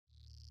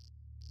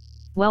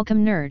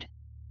Welcome nerd.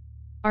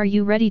 Are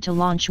you ready to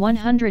launch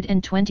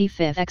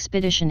 125th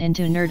expedition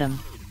into nerdom?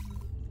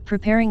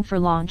 Preparing for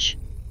launch?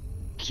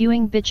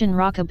 Cueing bitchin'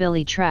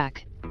 rockabilly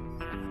track.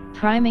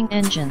 Priming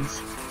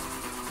engines.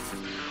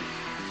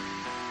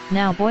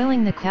 Now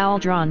boiling the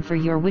cauldron for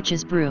your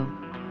witch's brew.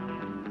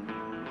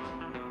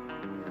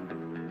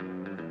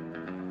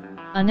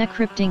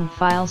 Unencrypting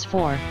files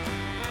for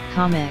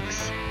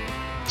comics,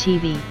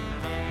 TV,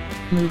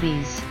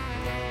 movies,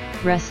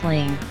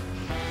 wrestling.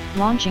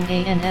 Launching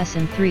ANS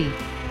in 3,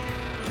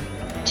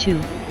 2,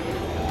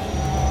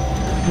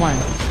 1.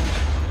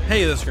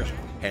 Hey, this is Christian.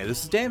 Hey,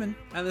 this is Damon.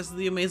 And this is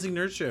the Amazing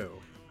Nerd Show.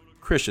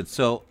 Christian,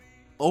 so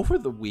over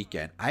the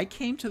weekend, I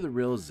came to the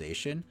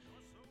realization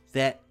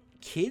that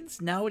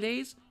kids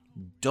nowadays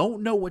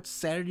don't know what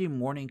Saturday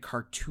morning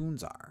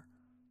cartoons are.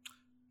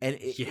 And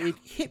it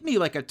hit me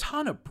like a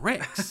ton of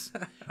bricks.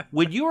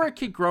 When you were a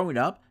kid growing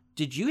up,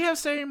 did you have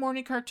Saturday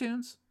morning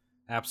cartoons?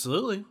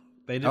 Absolutely.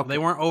 They did. Okay. They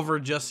weren't over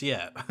just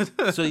yet.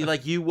 So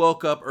you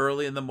woke up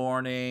early in the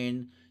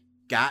morning,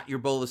 got your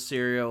bowl of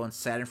cereal, and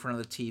sat in front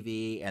of the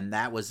TV, and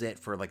that was it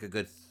for like a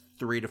good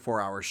 3 to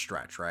 4 hour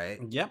stretch, right?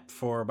 Yep,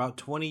 for about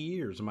 20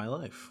 years of my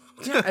life.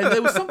 Yeah, and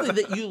it was something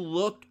that you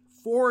looked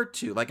forward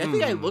to. Like, I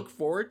think I look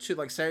forward to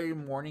like Saturday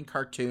morning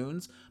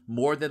cartoons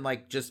more than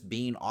like just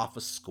being off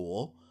of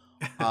school.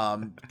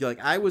 Like,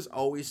 I was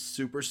always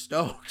super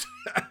stoked.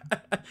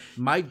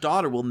 My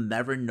daughter will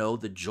never know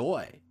the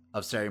joy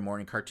of Saturday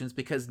morning cartoons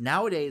because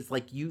nowadays,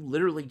 like, you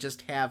literally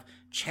just have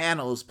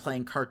channels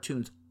playing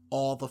cartoons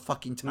all the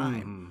fucking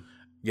time.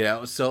 You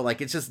know, so like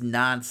it's just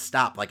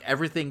nonstop. Like,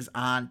 everything's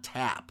on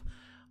tap.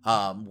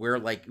 Where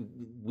like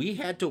we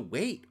had to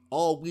wait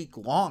all week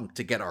long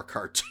to get our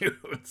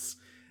cartoons.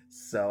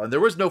 So, and there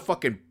was no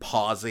fucking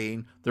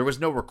pausing. There was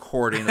no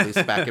recording, at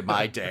least back in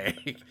my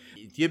day.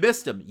 You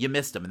missed them,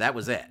 and that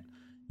was it.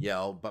 You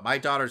know, but my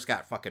daughter's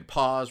got fucking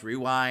pause,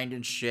 rewind,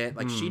 and shit.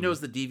 Like, she knows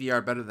the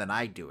DVR better than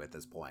I do at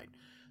this point.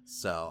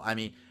 So, I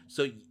mean,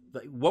 like,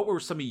 what were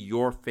some of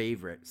your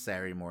favorite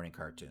Saturday morning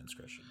cartoons,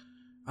 Christian?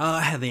 I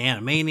had the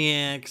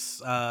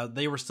Animaniacs.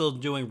 They were still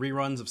doing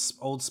reruns of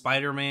old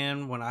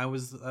Spider-Man when I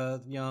was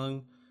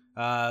young.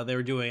 They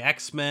were doing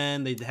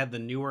X-Men. They had the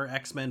newer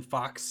X-Men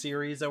Fox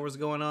series that was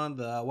going on.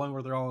 The one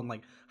where they're all in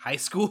like high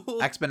school.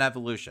 X-Men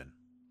Evolution.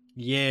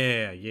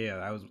 Yeah.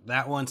 That was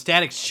that one.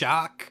 Static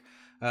Shock.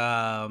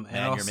 Man, and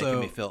also, you're making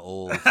me feel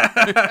old.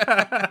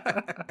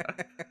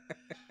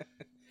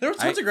 There was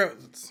tons of great.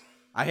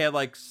 I had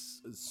like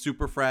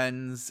Super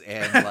Friends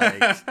and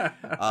like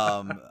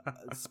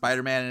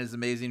Spider-Man and His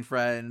Amazing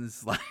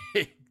Friends,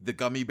 like the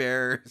Gummy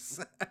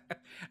Bears.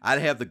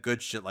 I'd have the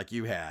good shit like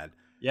you had.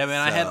 Yeah,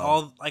 man,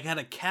 so. I had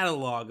a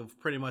catalog of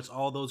pretty much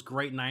all those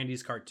great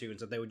 90s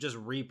cartoons that they would just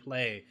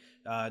replay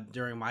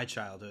during my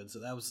childhood. So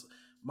that was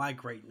my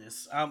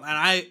greatness.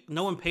 And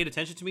no one paid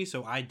attention to me,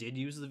 so I did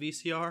use the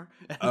VCR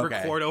and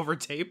record over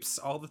tapes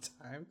all the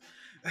time.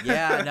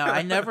 Yeah, no,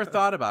 I never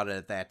thought about it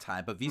at that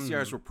time, but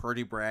VCRs were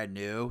pretty brand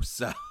new,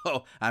 so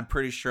I'm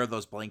pretty sure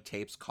those blank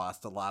tapes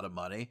cost a lot of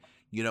money,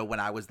 you know, when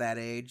I was that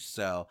age.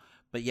 So,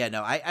 but yeah,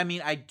 no, I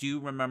mean, I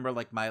do remember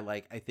like my,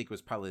 like, I think it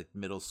was probably like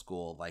middle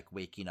school, like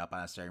waking up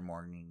on a Saturday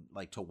morning,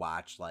 like to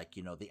watch like,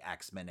 you know, the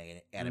X-Men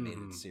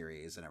animated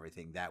series and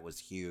everything. That was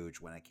huge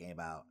when it came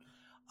out.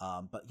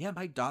 But yeah,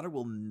 my daughter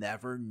will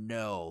never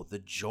know the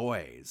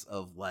joys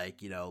of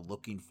like, you know,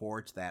 looking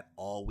forward to that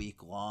all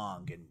week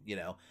long and, you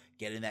know,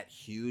 getting that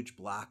huge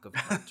block of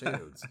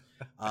cartoons.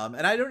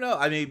 And I don't know.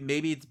 I mean,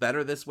 maybe it's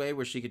better this way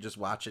where she could just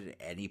watch it at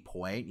any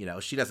point. You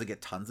know, she doesn't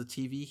get tons of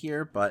TV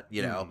here, but,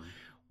 you know,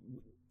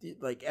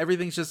 like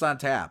everything's just on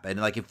tap. And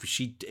like if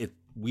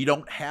we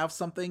don't have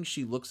something,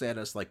 she looks at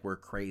us like we're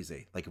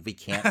crazy. Like if we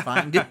can't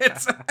find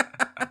it,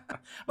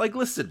 like,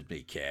 listen to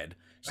me, kid.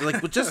 She's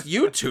like, well, just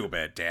YouTube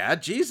it,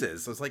 Dad.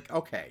 Jesus. I was like,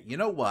 okay, you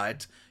know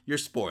what? You're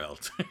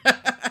spoiled.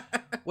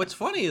 What's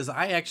funny is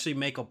I actually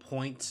make a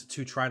point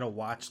to try to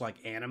watch like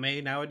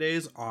anime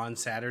nowadays on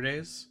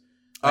Saturdays.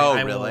 Like, oh,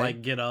 I really? will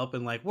like get up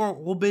and like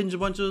we'll binge a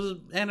bunch of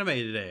anime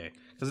today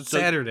because it's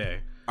Saturday.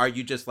 Are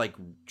you just like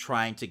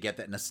trying to get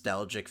that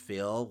nostalgic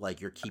feel?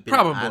 Like you're keeping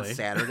Probably. it on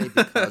Saturday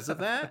because of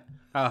that?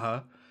 Uh-huh.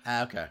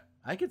 Okay.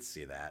 I could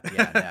see that.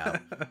 Yeah,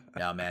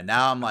 no, man.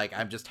 Now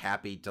I'm just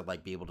happy to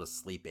like be able to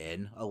sleep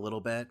in a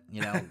little bit,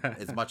 you know,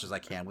 as much as I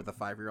can with a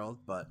 5-year-old.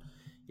 But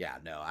yeah,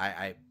 no,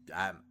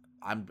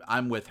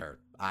 I'm with her.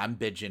 I'm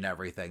binging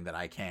everything that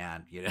I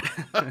can, you know.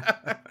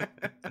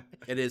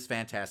 It is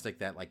fantastic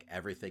that like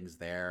everything's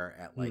there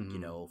at like, you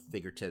know,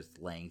 fingertips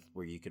length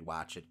where you could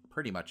watch it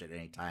pretty much at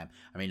any time.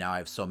 I mean, now I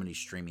have so many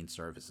streaming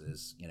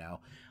services, you know,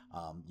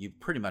 you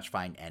pretty much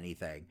find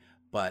anything.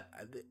 But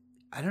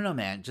I don't know,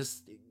 man,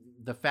 just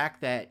the fact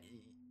that,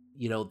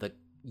 you know,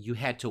 you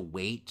had to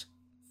wait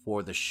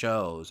for the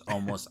shows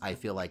almost, I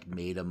feel like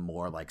made them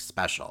more like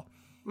special.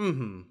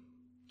 You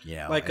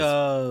know, like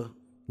now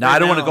I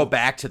don't want to go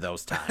back to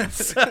those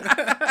times.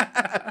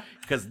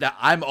 Because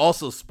I'm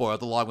also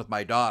spoiled along with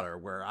my daughter,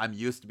 where I'm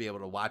used to be able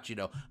to watch,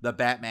 the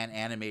Batman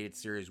animated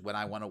series when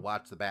I want to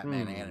watch the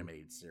Batman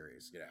animated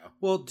series,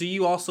 Well, do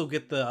you also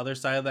get the other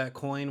side of that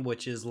coin,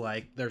 which is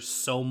like there's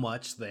so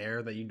much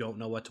there that you don't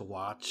know what to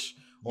watch?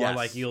 Or Yes.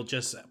 like you'll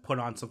just put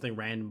on something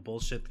random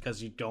bullshit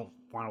because you don't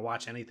want to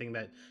watch anything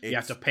that you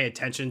have to pay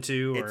attention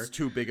to? Or... It's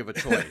too big of a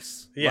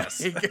choice.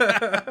 Yes.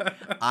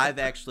 I've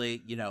actually,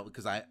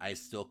 because I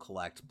still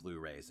collect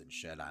Blu-rays and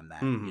shit. I'm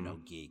that,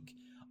 geek.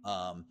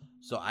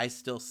 So I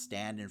still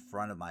stand in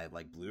front of my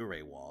like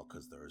Blu-ray wall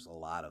because there's a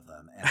lot of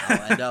them. And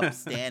I'll end up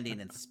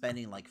standing and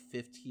spending like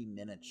 15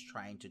 minutes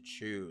trying to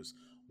choose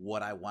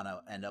what I want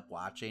to end up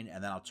watching.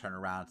 And then I'll turn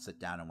around, sit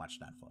down and watch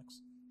Netflix.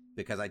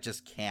 Because I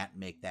just can't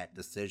make that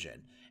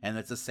decision. And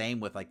it's the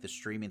same with like the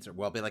streaming.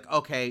 Well, I'll be like,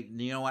 okay,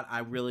 you know what?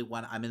 I'm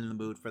in the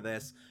mood for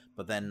this.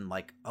 But then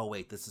like, oh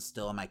wait, this is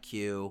still in my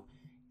queue.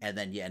 And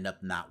then you end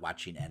up not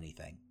watching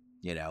anything,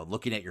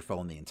 looking at your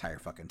phone the entire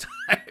fucking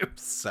time.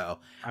 So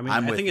I mean,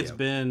 I think it's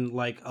been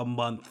like a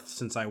month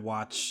since I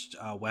watched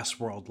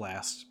Westworld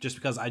last, just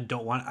because I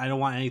don't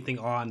want anything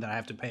on that I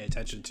have to pay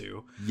attention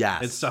to.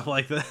 Yes. And stuff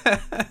like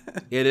that.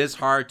 It is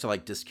hard to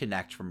like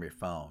disconnect from your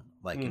phone.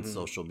 Like in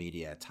social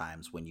media at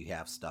times when you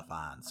have stuff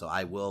on. So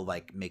I will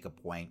like make a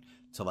point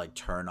to like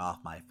turn off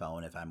my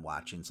phone if I'm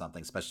watching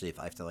something, especially if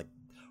I have to like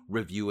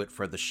review it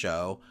for the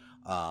show.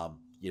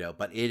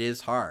 But it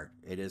is hard.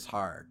 It is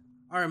hard.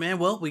 All right, man.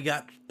 Well, we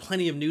got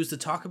plenty of news to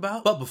talk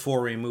about. But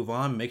before we move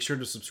on, make sure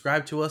to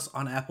subscribe to us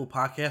on Apple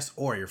Podcasts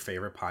or your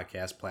favorite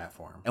podcast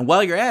platform. And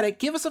while you're at it,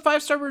 give us a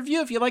 5-star review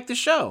if you like the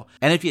show.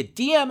 And if you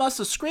DM us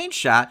a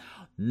screenshot,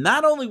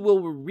 not only will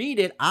we read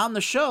it on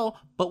the show,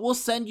 but we'll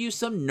send you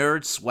some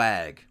nerd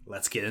swag.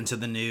 Let's get into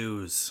the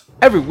news.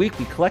 Every week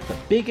we collect the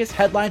biggest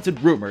headlines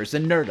and rumors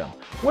in nerdom.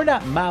 We're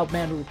not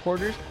mild-mannered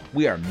reporters,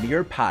 we are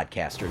mere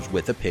podcasters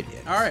with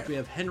opinions. All right, we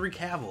have Henry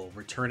Cavill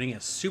returning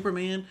as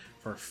Superman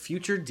for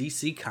future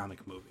DC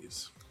comic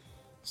movies.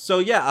 So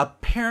yeah,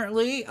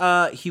 apparently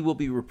he will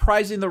be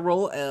reprising the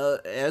role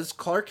as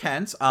Clark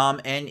Kent,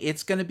 and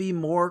it's going to be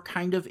more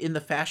kind of in the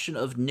fashion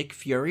of Nick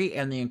Fury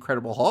and the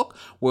Incredible Hulk,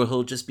 where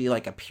he'll just be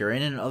like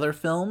appearing in other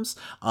films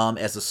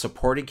as a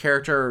supporting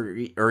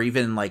character or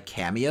even like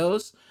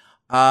cameos.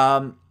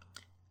 I'm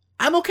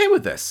okay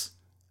with this.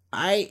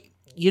 I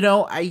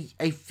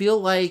feel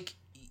like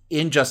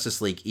in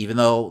Justice League, even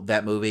though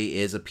that movie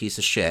is a piece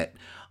of shit,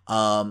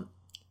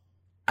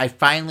 I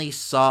finally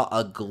saw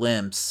a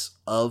glimpse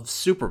of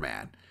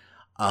Superman,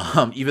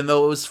 even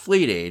though it was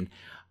fleeting,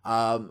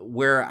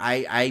 where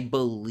I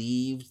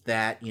believed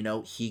that,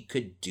 he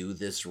could do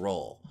this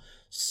role.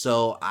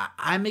 So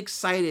I'm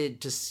excited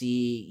to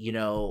see,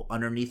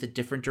 underneath a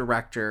different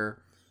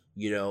director,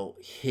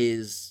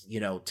 his,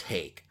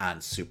 take on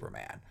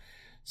Superman.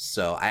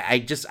 So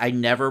I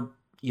never,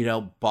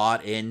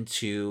 bought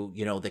into,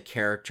 the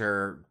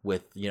character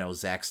with,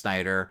 Zack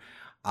Snyder.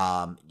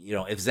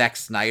 If Zack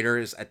Snyder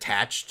is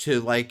attached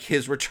to like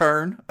his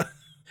return,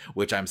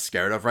 which I'm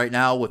scared of right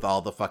now with all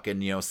the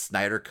fucking,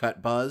 Snyder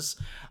cut buzz,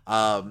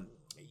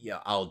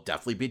 I'll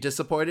definitely be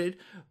disappointed.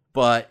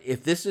 But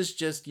if this is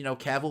just,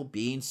 Cavill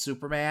being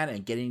Superman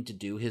and getting to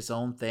do his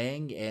own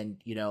thing and,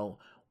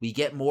 we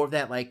get more of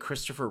that like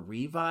Christopher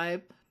Reeve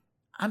vibe,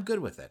 I'm good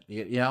with it.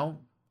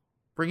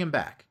 Bring him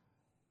back.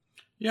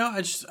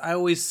 I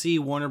always see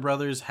Warner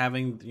Brothers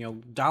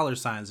having, dollar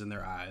signs in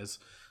their eyes.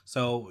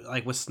 So,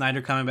 like, with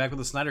Snyder coming back with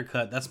the Snyder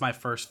Cut, that's my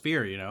first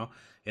fear,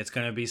 It's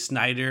going to be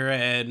Snyder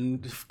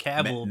and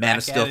Cavill Man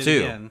of Steel 2,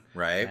 again.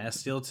 right? Man of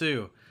Steel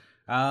 2.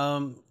 I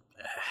don't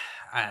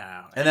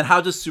know. And then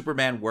how does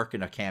Superman work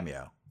in a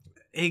cameo?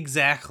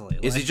 Exactly.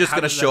 Is he just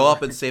going to show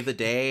up and save the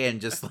day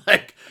and just,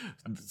 like,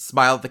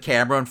 smile at the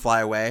camera and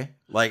fly away?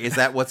 Like, is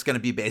that what's going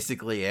to be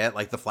basically it?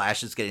 Like, the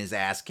Flash is getting his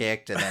ass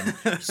kicked, and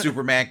then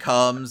Superman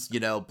comes,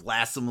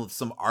 blasts him with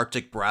some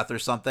Arctic breath or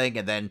something,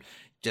 and then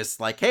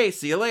just like, hey,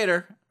 see you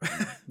later.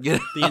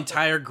 The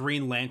entire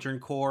Green Lantern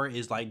Corps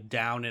is like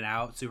down and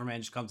out. Superman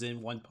just comes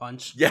in, one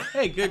punch. Yeah.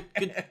 Hey, good.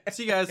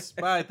 See you guys.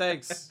 Bye.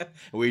 Thanks.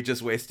 We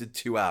just wasted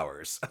 2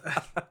 hours.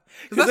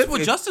 That's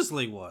what Justice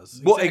League was.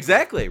 Well,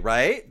 exactly,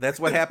 right? That's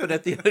what happened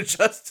at the end of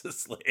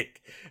Justice League.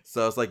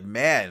 So it's like,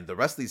 man, the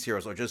rest of these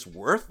heroes are just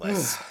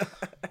worthless.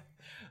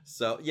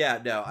 So yeah,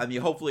 no, I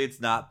mean, hopefully it's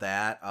not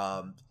that.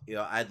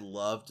 I'd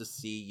love to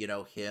see,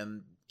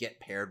 him get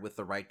paired with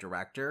the right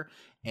director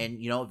and,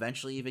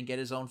 eventually even get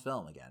his own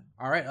film again.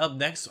 All right, up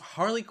next,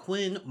 Harley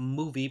Quinn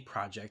movie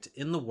project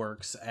in the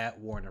works at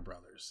Warner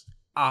Brothers.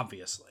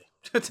 Obviously.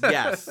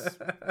 Yes.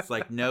 It's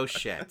like, no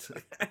shit.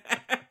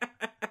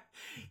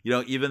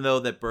 Even though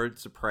that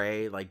Birds of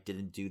Prey like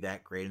didn't do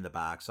that great in the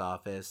box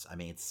office, I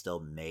mean, it still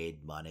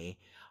made money.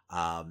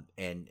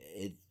 And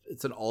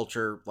it's an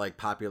ultra like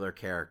popular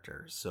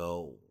character.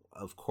 So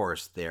of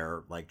course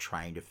they're like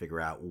trying to figure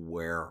out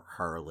where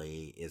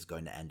Harley is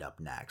going to end up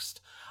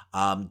next.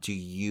 Do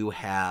you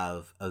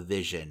have a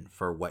vision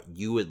for what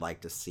you would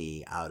like to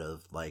see out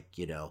of like,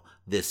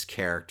 this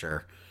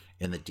character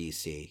in the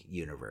DC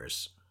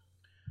universe?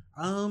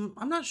 I'm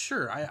not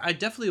sure. I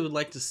definitely would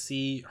like to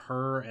see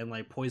her and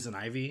like Poison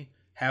Ivy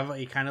have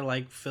a kind of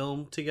like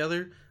film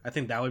together. I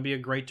think that would be a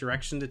great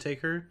direction to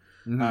take her,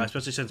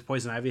 especially since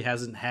Poison Ivy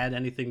hasn't had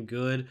anything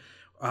good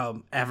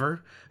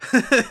ever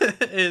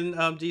in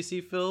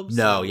DC films.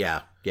 No,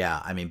 so.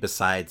 yeah. I mean,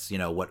 besides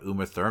what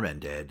Uma Thurman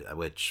did,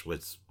 which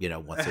was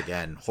once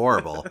again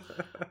horrible.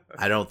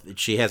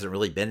 She hasn't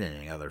really been in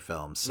any other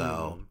films.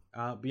 So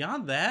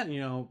beyond that,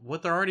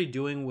 what they're already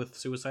doing with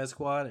Suicide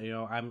Squad,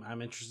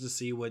 I'm interested to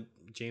see what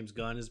James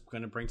Gunn is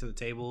going to bring to the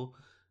table,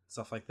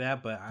 stuff like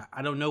that. But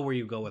I don't know where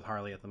you go with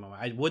Harley at the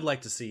moment. I would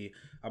like to see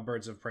a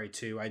Birds of Prey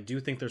 2. I do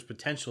think there's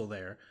potential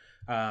there,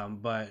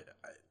 but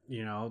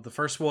the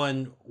first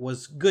one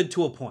was good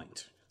to a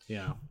point.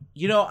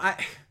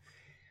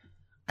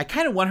 I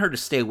kind of want her to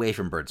stay away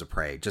from Birds of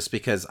Prey just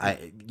because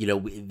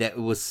that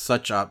was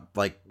such a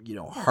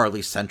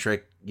Harley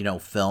centric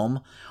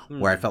film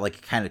where I felt like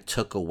it kind of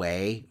took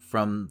away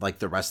from like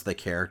the rest of the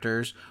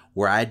characters,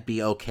 where I'd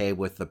be okay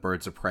with the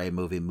Birds of Prey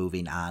movie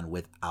moving on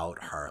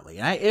without Harley.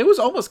 And it was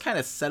almost kind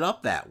of set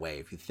up that way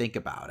if you think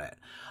about it.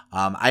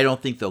 I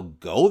don't think they'll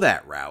go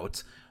that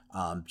route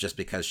just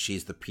because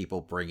she's the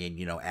people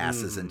bringing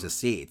asses into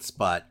seats,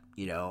 but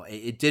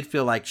it did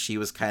feel like she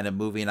was kind of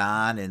moving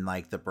on, and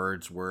like the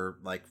birds were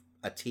like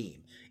a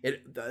team.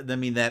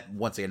 That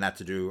once again, not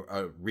to do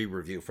a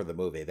re-review for the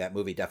movie, that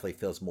movie definitely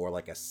feels more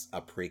like a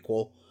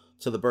prequel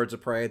to the Birds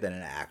of Prey than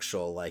an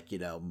actual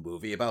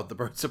movie about the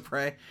Birds of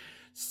Prey.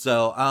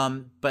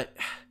 So, but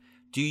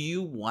do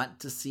you want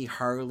to see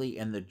Harley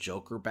and the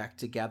Joker back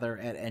together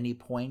at any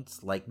point?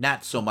 Like,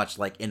 not so much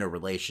like in a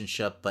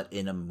relationship, but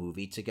in a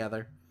movie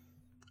together?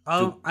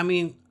 I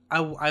mean,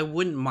 I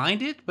wouldn't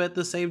mind it, but at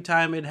the same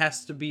time, it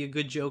has to be a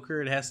good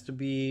Joker. It has to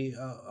be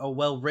a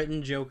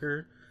well-written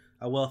Joker,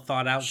 a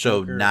well-thought-out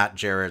Joker. So not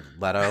Jared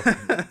Leto,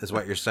 is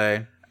what you're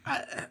saying?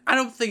 I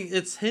don't think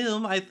it's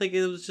him. I think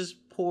it was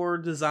just poor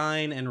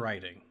design and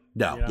writing.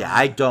 No, yeah,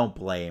 I don't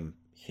blame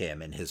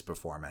him and his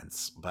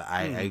performance, but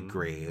I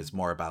agree. It's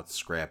more about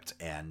script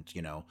and,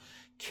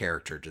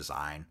 character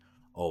design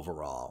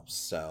overall.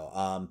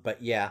 So,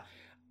 but yeah.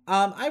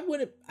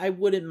 I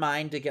wouldn't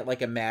mind to get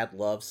like a mad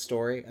love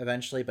story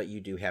eventually, but you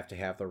do have to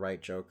have the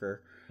right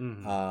Joker,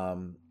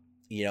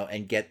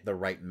 and get the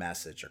right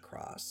message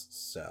across.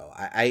 So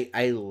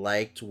I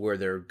liked where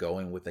they're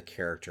going with the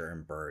character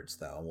in Birds,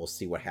 though, and we'll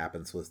see what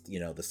happens with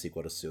the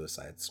sequel to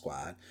Suicide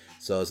Squad.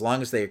 So as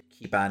long as they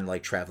keep on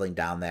like traveling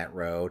down that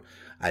road,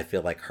 I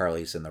feel like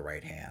Harley's in the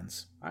right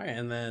hands. All right,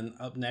 and then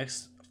up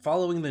next,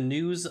 following the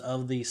news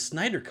of the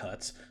Snyder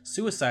Cuts,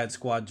 Suicide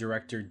Squad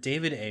director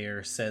David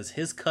Ayer says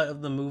his cut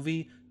of the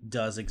movie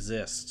does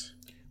exist.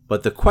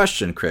 But the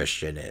question,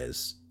 Christian,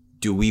 is,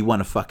 do we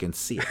want to fucking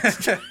see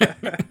it?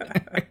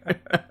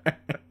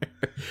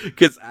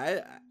 Because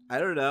I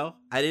don't know.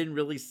 I didn't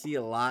really see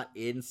a lot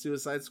in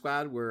Suicide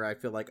Squad where I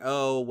feel like,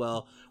 oh,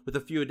 well, with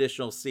a few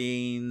additional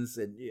scenes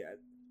and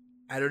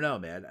I don't know,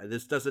 man.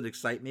 This doesn't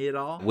excite me at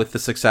all. With the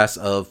success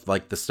of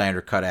like the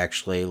Snyder Cut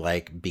actually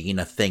like being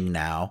a thing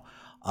now,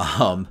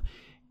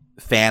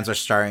 fans are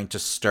starting to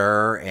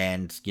stir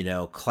and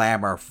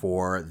clamor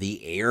for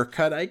the Ayer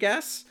cut, I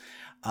guess.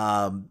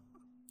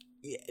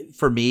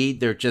 For me,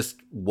 there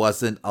just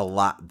wasn't a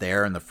lot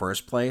there in the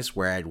first place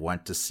where I'd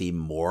want to see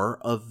more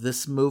of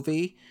this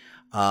movie.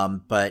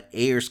 But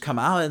Ayer's come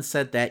out and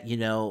said that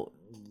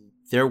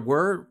there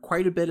were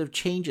quite a bit of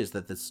changes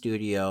that the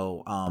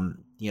studio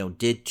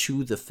did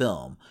to the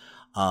film,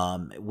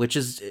 which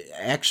is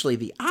actually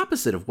the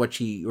opposite of what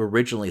he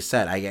originally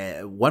said.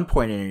 At one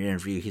point in an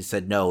interview, he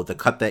said, no, the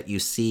cut that you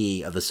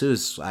see of the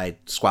Suicide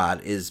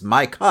Squad is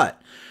my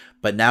cut.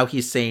 But now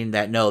he's saying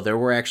that, no, there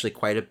were actually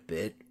quite a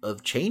bit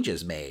of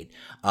changes made.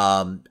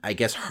 I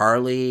guess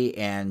Harley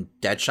and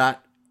Deadshot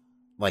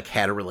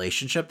had a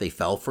relationship. They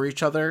fell for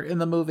each other in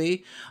the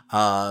movie.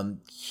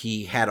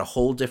 He had a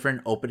whole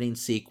different opening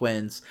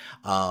sequence.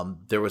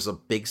 There was a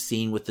big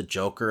scene with the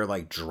Joker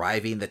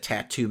driving the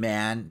tattoo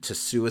man to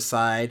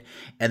suicide,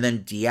 and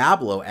then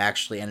Diablo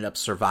actually ended up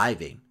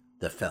surviving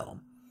the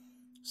film.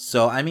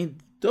 So I mean,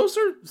 those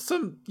are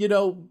some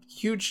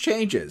huge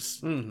changes.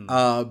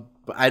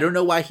 But I don't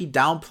know why he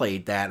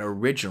downplayed that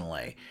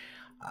originally.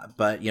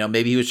 But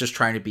maybe he was just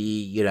trying to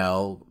be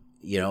a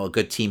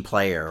good team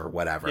player or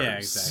whatever. Yeah,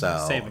 exactly.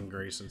 So, saving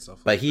grace and stuff.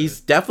 But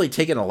he's definitely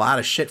taken a lot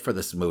of shit for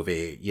this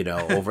movie,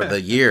 over the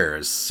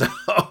years. So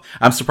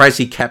I'm surprised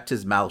he kept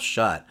his mouth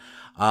shut.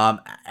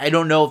 I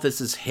don't know if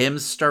this is him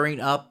stirring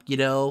up,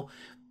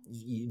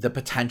 the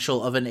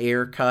potential of an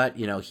Ayer cut.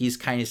 He's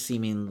kind of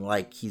seeming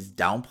like he's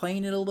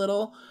downplaying it a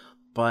little,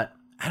 but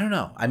I don't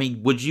know. I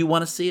mean, would you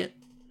want to see it?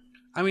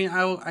 I mean,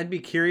 I'd be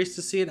curious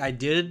to see it. I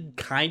did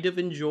kind of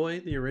enjoy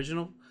the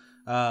original.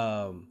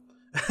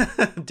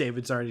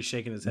 David's already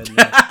shaking his head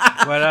now.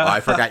 But, I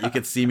forgot you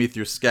could see me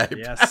through Skype.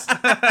 Yes.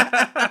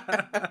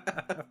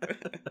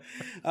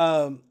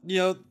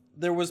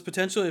 There was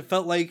potential. It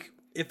felt like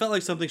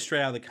something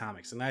straight out of the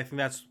comics, and I think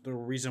that's the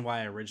reason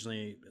why I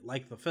originally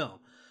liked the film.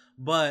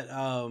 But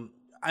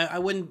I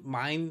wouldn't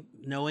mind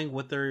knowing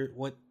what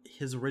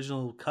his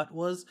original cut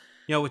was.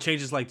 With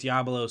changes like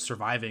Diablo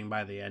surviving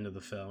by the end of the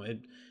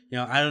film,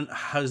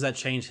 how does that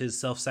change his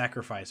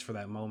self-sacrifice for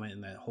that moment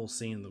in that whole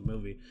scene in the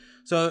movie?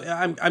 So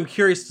I'm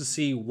curious to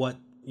see what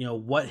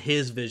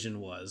his vision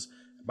was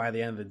by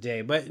the end of the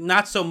day, but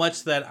not so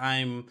much that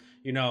I'm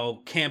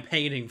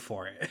campaigning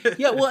for it.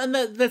 Yeah, well, and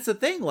that's the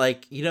thing,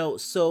 like,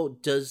 so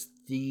does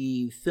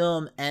the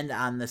film end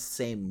on the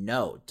same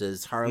note?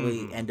 Does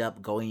Harley end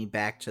up going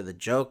back to the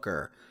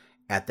Joker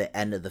at the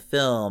end of the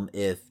film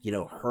if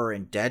her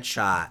and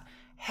Deadshot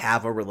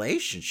have a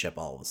relationship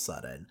all of a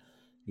sudden?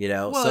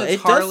 Well, so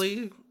it's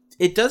Harley.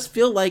 It does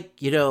feel like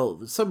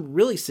some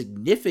really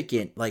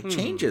significant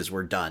changes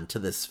were done to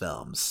this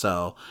film.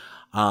 So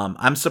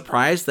I'm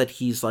surprised that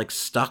he's like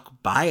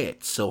stuck by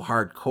it so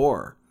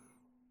hardcore.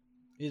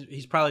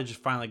 He's probably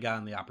just finally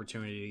gotten the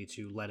opportunity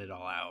to let it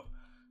all out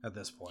at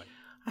this point.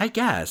 I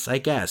guess.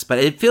 But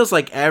it feels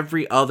like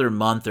every other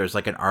month there's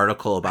like an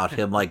article about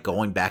him like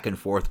going back and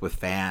forth with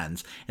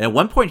fans. And at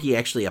one point he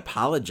actually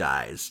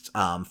apologized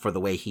for the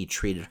way he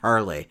treated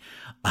Harley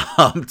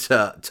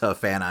to a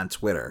fan on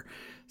Twitter.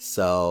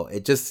 So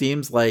it just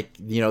seems like,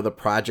 the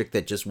project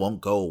that just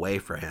won't go away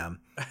for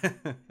him.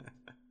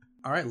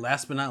 All right,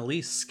 last but not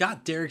least,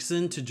 Scott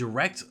Derrickson to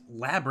direct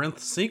Labyrinth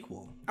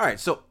sequel. All right,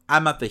 so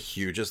I'm not the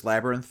hugest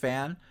Labyrinth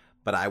fan,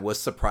 but I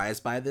was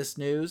surprised by this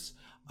news.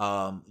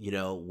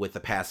 With the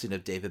passing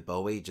of David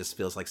Bowie, it just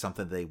feels like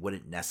something they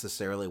wouldn't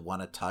necessarily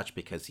want to touch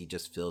because he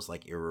just feels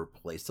like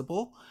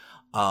irreplaceable,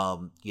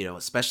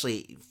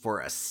 especially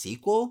for a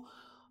sequel.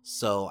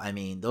 So, I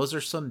mean, those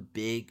are some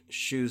big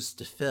shoes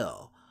to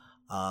fill.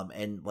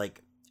 And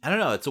like, I don't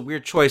know, it's a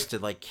weird choice to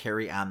like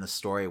carry on the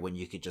story when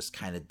you could just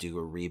kind of do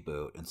a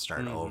reboot and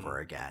start over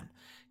again.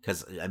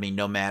 Because, I mean,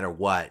 no matter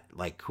what,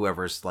 like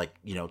whoever's like,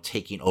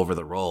 taking over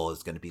the role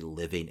is going to be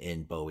living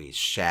in Bowie's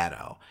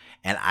shadow.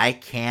 And I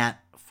can't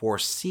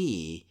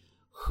foresee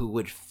who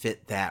would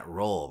fit that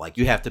role. Like,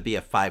 you have to be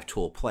a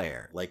 5-tool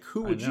player. Like,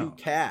 who would you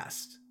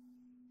cast?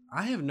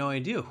 I have no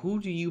idea. Who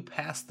do you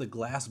pass the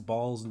glass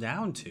balls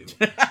down to?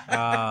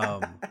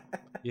 And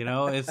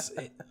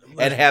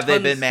have they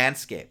been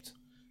manscaped?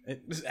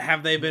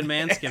 Have they been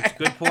manscaped?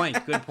 Good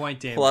point,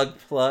 David.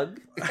 Plug.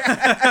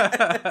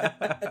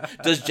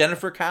 Does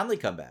Jennifer Connelly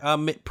come back?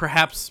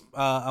 Perhaps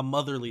a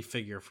motherly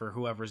figure for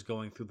whoever's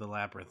going through the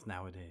labyrinth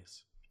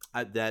nowadays.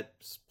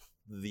 That's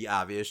the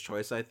obvious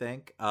choice, I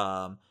think.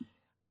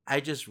 I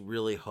just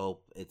really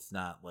hope it's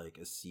not like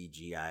a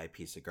CGI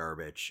piece of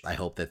garbage. I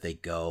hope that they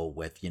go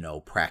with,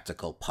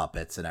 practical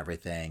puppets and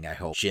everything. I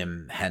hope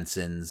Jim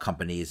Henson's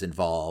company is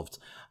involved.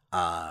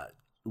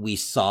 We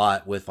saw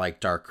it with like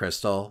Dark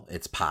Crystal.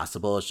 It's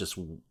possible. It's just,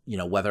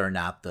 whether or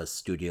not the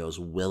studio's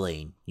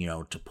willing,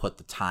 to put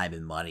the time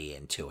and money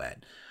into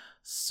it.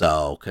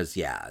 So, cause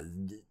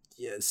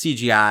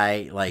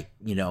CGI, like,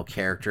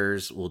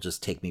 characters will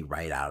just take me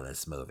right out of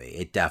this movie.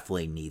 It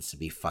definitely needs to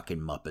be fucking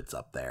Muppets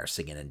up there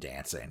singing and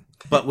dancing.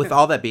 But with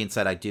all that being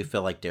said, I do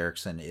feel like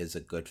Derrickson is a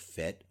good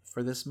fit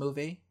for this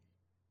movie.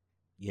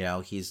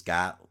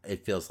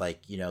 It feels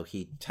like,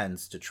 he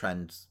tends to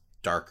trend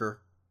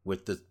darker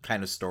with the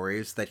kind of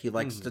stories that he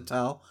likes to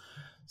tell.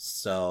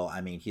 So,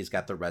 I mean, he's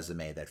got the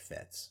resume that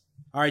fits.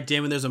 All right,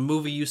 Damon, there's a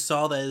movie you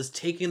saw that is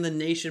taking the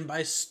nation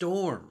by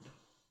storm.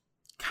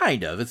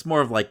 Kind of. It's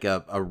more of like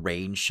a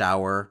rain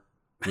shower,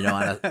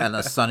 on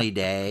a sunny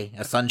day,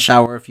 a sun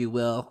shower, if you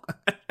will.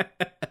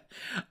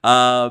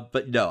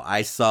 But no,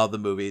 I saw the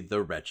movie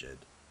The Wretched.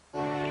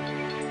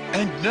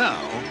 And now,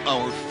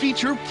 our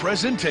feature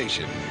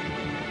presentation.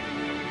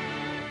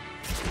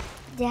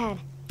 Dad,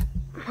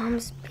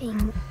 Mom's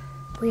being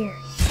weird.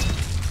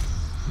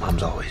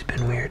 Mom's always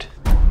been weird.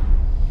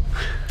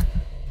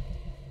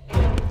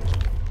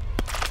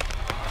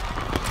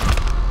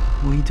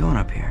 What are you doing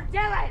up here?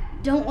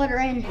 Don't let her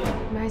in.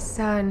 My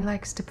son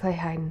likes to play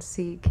hide and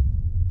seek.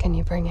 Can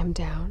you bring him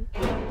down?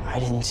 I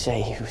didn't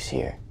say he was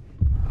here.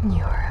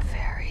 You're a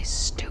very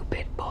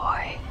stupid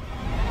boy.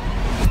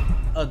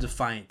 A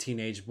defiant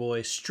teenage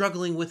boy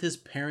struggling with his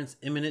parents'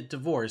 imminent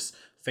divorce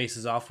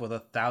faces off with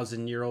a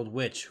 1,000-year-old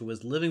witch who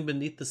is living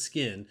beneath the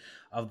skin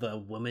of the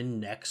woman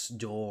next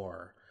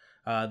door.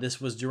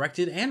 This was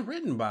directed and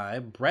written by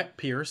Brett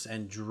Pierce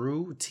and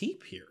Drew T.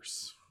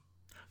 Pierce.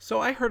 So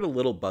I heard a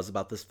little buzz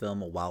about this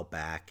film a while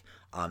back.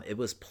 It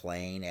was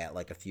playing at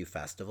like a few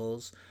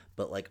festivals,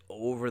 but like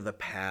over the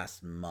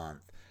past month,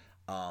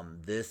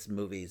 this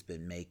movie's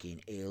been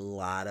making a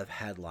lot of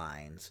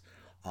headlines,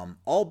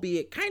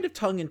 albeit kind of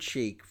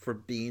tongue-in-cheek for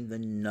being the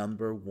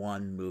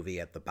 #1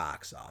 movie at the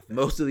box office.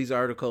 Most of these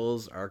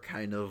articles are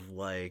kind of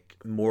like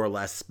more or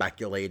less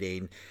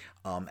speculating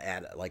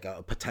at like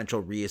a potential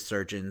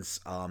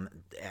resurgence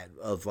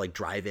of like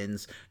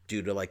drive-ins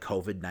due to like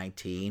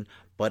COVID-19,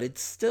 but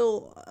it's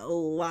still a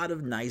lot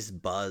of nice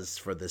buzz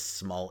for this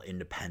small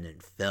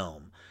independent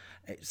film.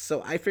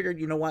 So I figured,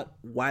 you know what?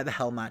 Why the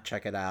hell not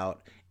check it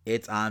out?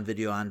 It's on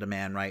video on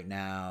demand right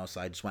now,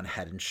 so I just went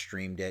ahead and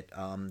streamed it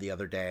the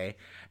other day,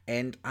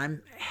 and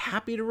I'm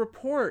happy to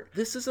report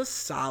this is a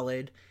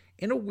solid,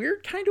 in a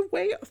weird kind of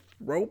way, a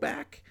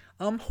throwback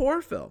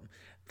horror film.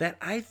 that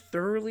I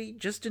thoroughly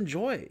just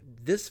enjoy.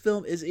 This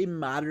film is a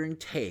modern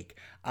take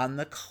on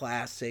the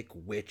classic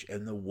Witch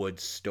in the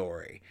Woods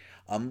story.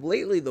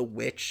 Lately, the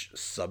witch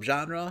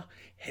subgenre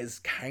has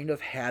kind of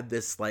had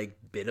this like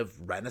bit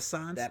of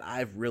renaissance that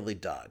I've really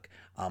dug.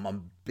 I'm a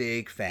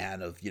big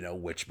fan of,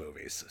 witch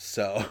movies.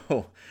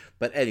 So,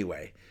 but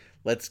anyway,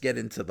 let's get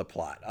into the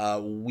plot.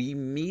 We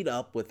meet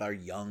up with our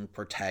young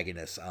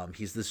protagonist.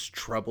 He's this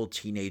troubled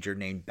teenager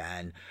named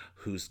Ben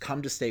who's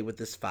come to stay with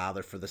his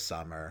father for the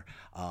summer.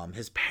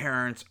 His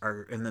parents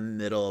are in the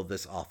middle of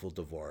this awful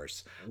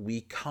divorce.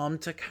 We come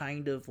to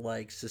kind of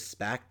like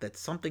suspect that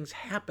something's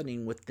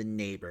happening with the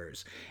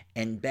neighbors,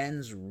 and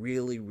Ben's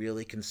really,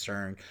 really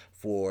concerned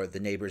for the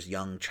neighbor's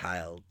young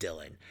child,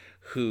 Dylan,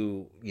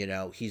 who,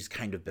 he's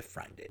kind of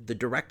befriended. The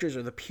directors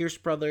are the Pierce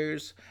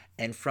brothers,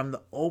 and from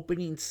the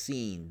opening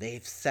scene,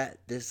 they've set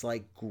this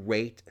like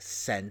great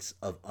sense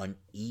of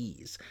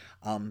unease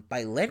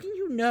by letting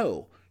you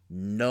know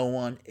no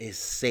one is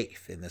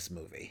safe in this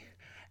movie.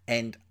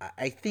 And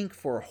I think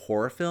for a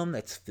horror film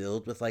that's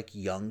filled with like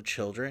young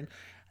children,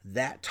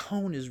 that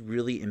tone is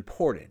really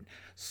important.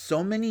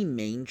 So many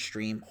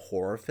mainstream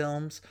horror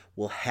films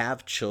will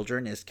have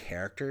children as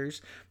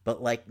characters,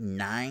 but like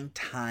 9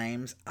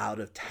 times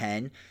out of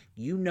 10,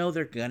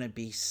 they're gonna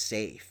be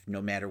safe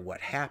no matter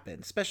what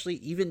happens, especially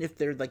even if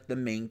they're like the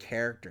main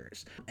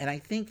characters. And I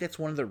think that's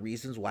one of the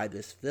reasons why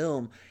this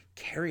film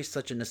carries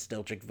such a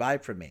nostalgic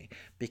vibe for me,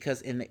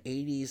 because in the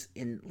 80s,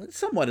 in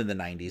somewhat in the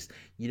 90s,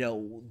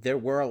 there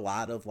were a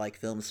lot of like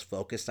films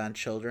focused on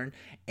children,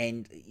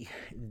 and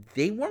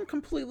they weren't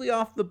completely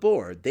off the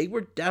board. They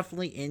were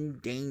definitely in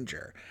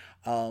danger.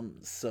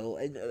 So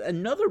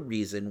another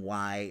reason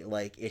why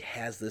like it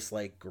has this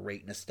like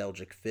great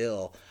nostalgic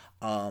feel,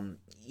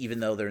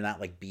 even though they're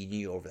not like beating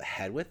you over the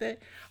head with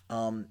it,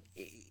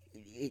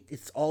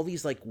 it's all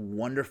these like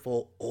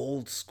wonderful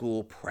old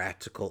school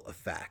practical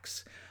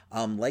effects.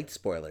 Light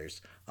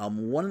spoilers.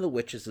 One of the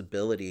witch's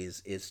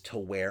abilities is to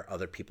wear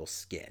other people's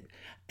skin.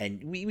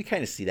 And we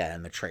kind of see that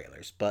in the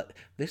trailers. But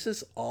this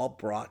is all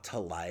brought to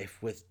life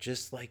with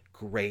just like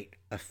great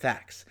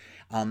effects.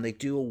 They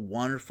do a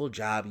wonderful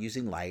job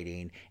using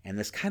lighting and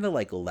this kind of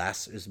like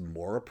less is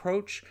more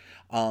approach,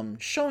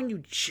 showing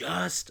you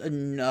just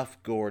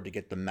enough gore to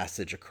get the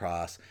message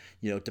across,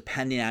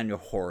 depending on your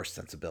horror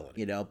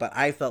sensibility. But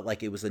I felt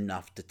like it was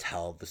enough to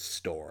tell the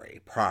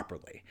story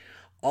properly.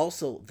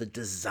 Also, the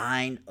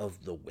design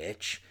of the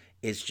witch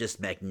is just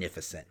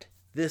magnificent.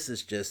 This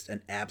is just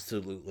an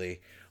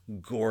absolutely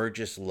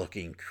gorgeous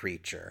looking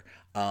creature.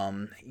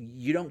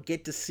 You don't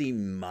get to see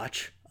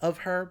much of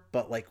her,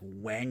 but like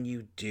when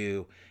you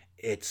do,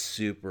 it's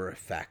super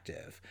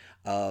effective.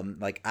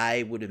 Like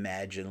I would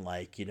imagine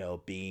like,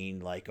 being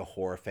like a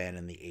horror fan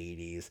in the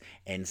 80s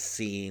and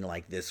seeing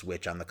like this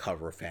witch on the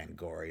cover of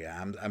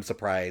Fangoria. I'm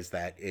surprised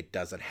that it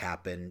doesn't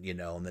happen,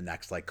 in the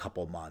next like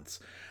couple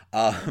months.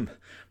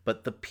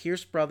 But the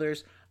Pierce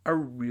brothers are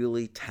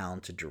really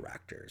talented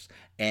directors.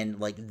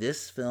 And like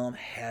this film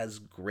has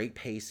great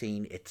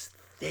pacing. It's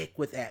thick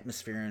with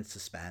atmosphere and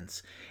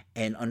suspense.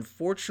 And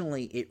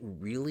unfortunately, it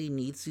really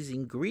needs these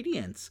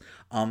ingredients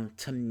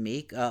to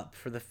make up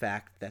for the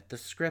fact that the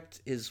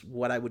script is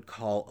what I would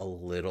call a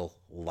little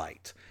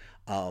light.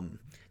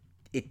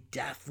 It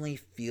definitely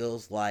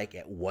feels like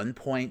at one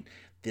point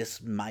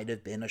this might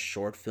have been a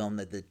short film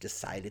that they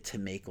decided to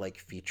make like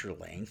feature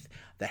length.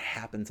 That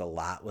happens a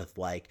lot with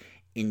like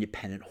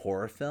independent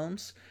horror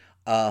films.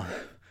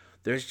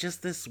 There's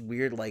just this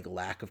weird like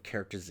lack of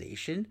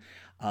characterization.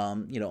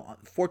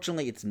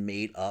 Fortunately it's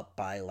made up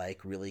by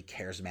like really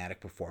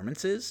charismatic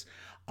performances.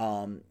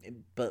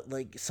 But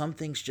like some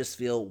things just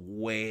feel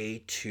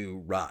way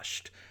too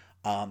rushed.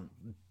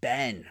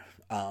 Ben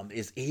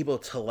is able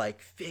to like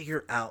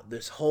figure out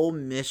this whole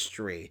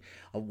mystery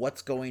of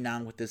what's going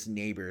on with his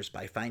neighbors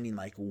by finding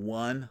like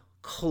one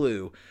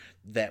clue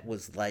that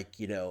was like,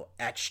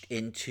 etched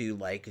into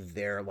like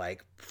their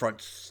like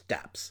front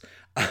steps.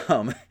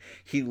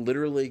 He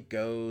literally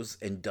goes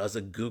and does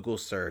a Google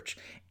search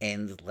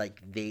and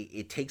like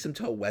it takes him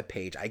to a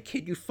webpage, I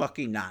kid you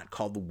fucking not,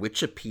 called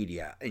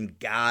Wikipedia. And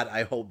God,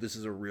 I hope this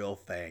is a real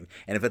thing.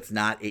 And if it's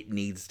not, it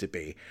needs to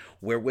be.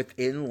 Where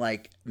within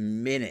like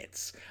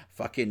minutes,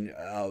 fucking,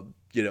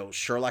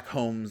 Sherlock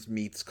Holmes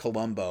meets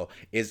Columbo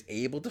is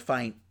able to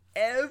find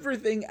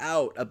everything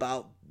out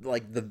about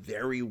like the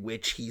very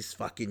witch he's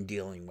fucking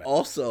dealing with.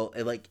 Also,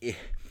 like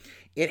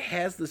it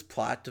has this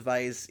plot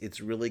device. It's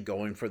really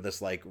going for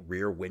this like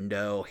Rear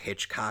Window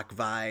Hitchcock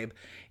vibe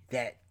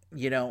that,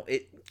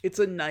 it's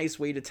a nice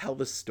way to tell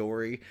the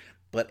story,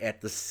 but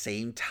at the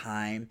same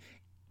time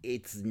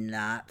it's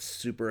not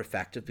super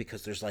effective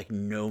because there's like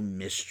no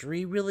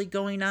mystery really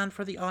going on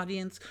for the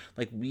audience.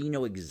 Like we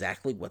know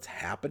exactly what's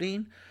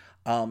happening.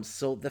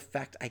 So the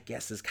fact, I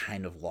guess, is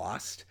kind of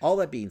lost. All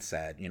that being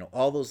said,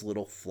 all those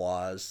little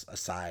flaws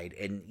aside,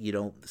 and,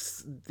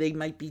 they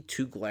might be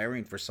too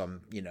glaring for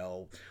some,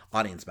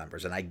 audience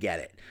members, and I get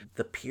it.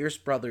 The Pierce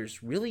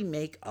brothers really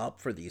make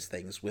up for these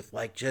things with,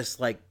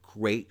 just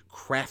great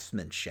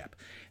craftsmanship.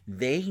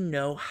 They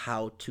know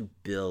how to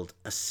build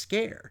a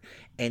scare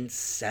and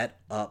set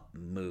up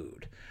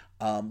mood,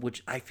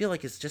 which I feel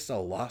like is just a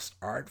lost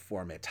art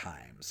form at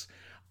times.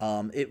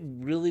 It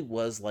really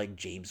was like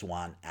James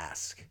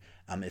Wan-esque,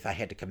 if I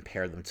had to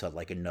compare them to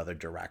another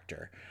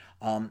director.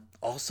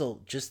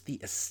 Also, just the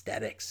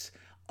aesthetics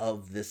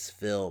of this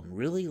film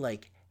really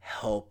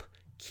help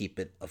keep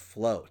it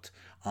afloat.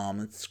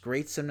 It's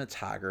great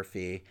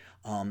cinematography.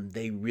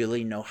 They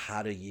really know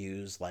how to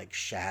use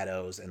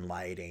shadows and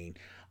lighting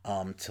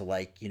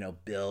to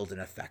build an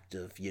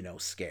effective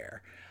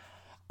scare.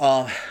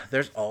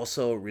 There's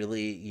also a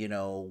really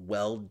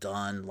well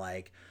done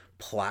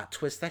plot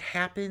twist that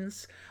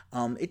happens.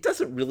 It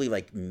doesn't really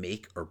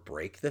make or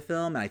break the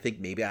film, and I think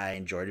maybe I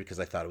enjoyed it because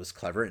I thought it was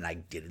clever and I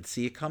didn't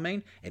see it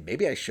coming, and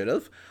maybe I should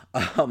have.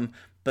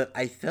 But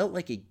I felt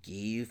like it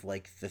gave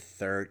the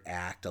third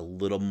act a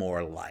little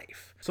more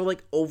life. So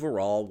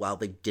overall, while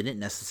they didn't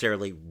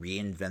necessarily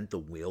reinvent the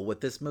wheel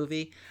with this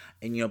movie,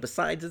 and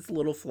besides its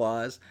little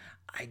flaws,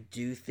 I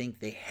do think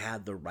they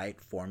had the right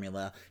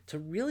formula to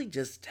really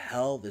just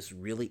tell this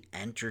really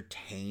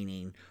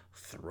entertaining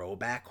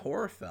throwback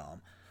horror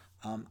film.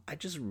 I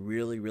just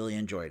really, really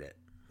enjoyed it.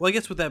 Well, I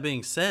guess with that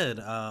being said,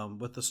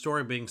 with the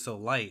story being so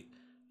light,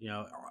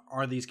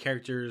 are these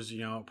characters,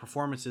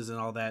 performances and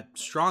all that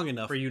strong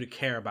enough for you to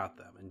care about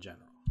them in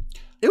general?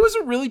 It was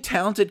a really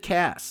talented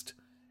cast.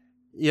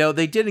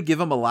 They didn't give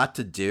them a lot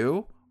to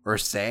do or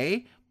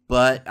say,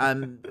 but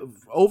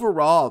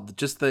overall,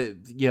 just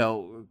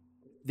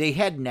they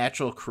had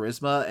natural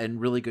charisma and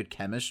really good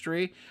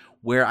chemistry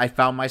where I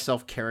found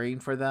myself caring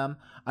for them.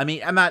 I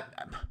mean,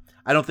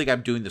 I don't think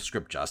I'm doing the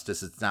script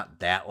justice. It's not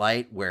that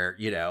light where,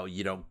 you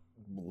don't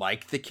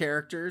like the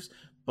characters,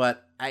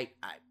 but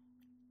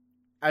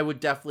I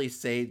would definitely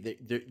say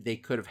that they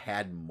could have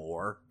had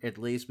more, at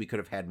least. We could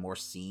have had more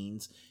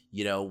scenes,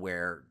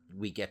 where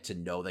we get to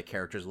know the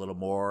characters a little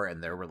more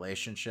and their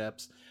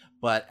relationships.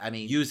 But, I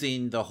mean,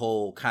 using the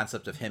whole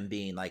concept of him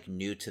being,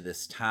 new to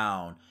this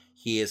town,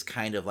 he is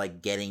kind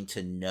of, getting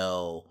to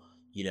know,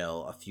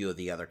 a few of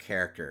the other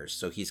characters.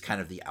 So he's kind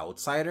of the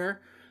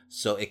outsider.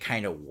 So it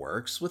kind of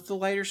works with the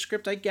lighter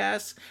script, I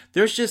guess.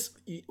 There's just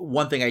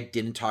one thing I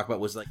didn't talk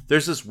about was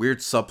there's this weird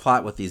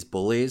subplot with these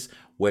bullies,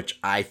 which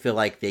I feel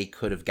like they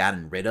could have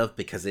gotten rid of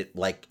because it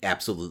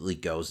absolutely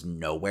goes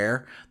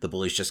nowhere. The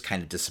bullies just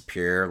kind of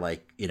disappear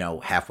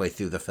halfway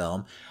through the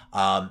film.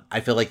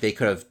 I feel like they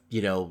could have,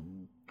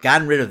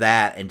 gotten rid of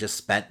that and just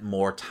spent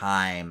more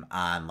time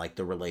on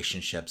the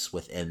relationships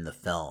within the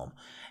film.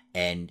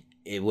 And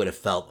it would have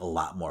felt a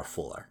lot more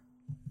fuller.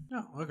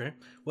 Oh, okay.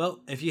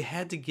 Well, if you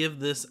had to give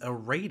this a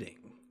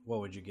rating, what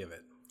would you give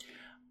it?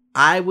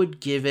 I would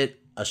give it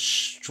a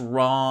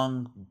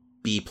strong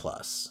B+.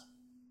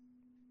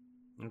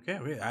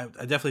 Okay, I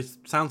definitely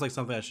sounds like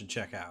something I should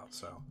check out.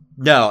 So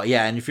no,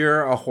 yeah, and if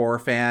you're a horror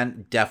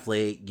fan,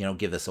 definitely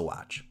give this a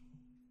watch.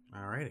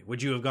 All righty.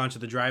 Would you have gone to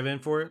the drive-in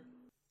for it?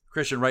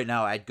 Christian, right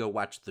now I'd go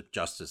watch the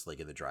Justice League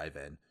in the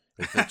drive-in.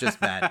 If it just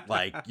meant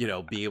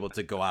be able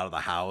to go out of the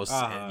house,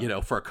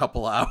 and, for a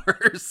couple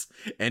hours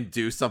and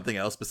do something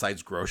else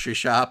besides grocery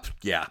shop.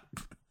 Yeah.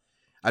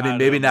 I mean,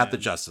 maybe not the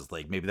Justice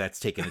League. Maybe that's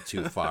taking it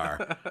too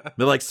far.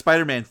 But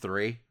Spider-Man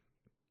 3,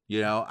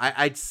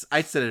 I'd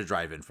sit at a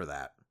drive-in for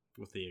that.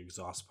 With the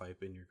exhaust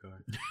pipe in your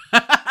car.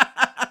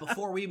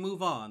 Before we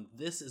move on,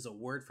 this is a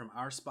word from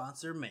our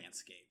sponsor,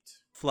 Manscaped.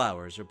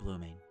 Flowers are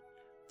blooming.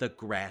 The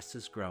grass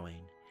is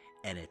growing.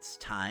 And it's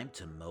time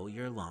to mow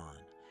your lawn.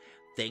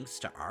 Thanks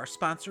to our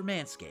sponsor,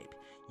 Manscaped,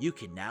 you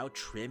can now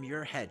trim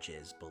your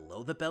hedges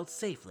below the belt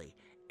safely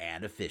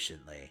and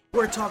efficiently.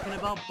 We're talking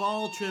about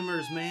ball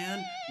trimmers,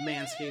 man.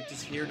 Manscaped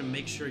is here to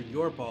make sure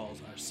your balls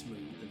are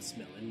smooth and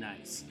smelling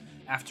nice.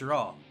 After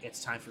all,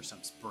 it's time for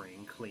some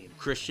spring cleaning.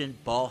 Christian,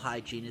 ball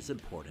hygiene is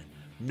important.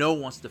 No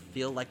one wants to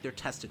feel like their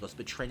testicles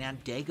been training on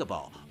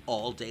Dagobah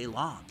all day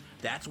long.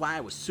 That's why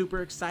I was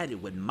super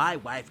excited when my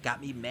wife got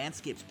me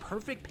Manscaped's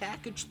Perfect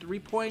Package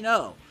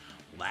 3.0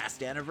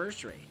 last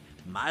anniversary.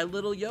 My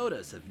little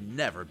Yodas have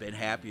never been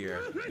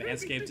happier.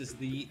 Manscaped is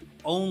the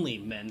only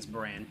men's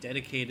brand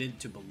dedicated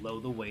to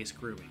below-the-waist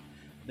grooming.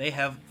 They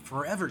have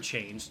forever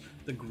changed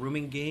the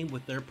grooming game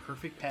with their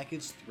Perfect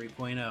Package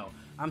 3.0.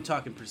 I'm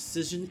talking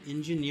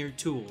precision-engineered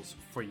tools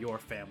for your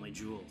family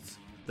jewels.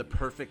 The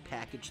Perfect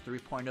Package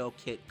 3.0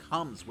 kit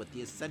comes with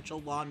the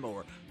Essential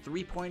Lawnmower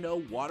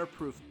 3.0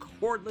 waterproof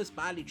cordless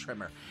body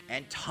trimmer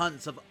and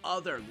tons of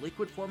other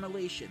liquid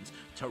formulations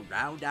to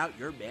round out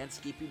your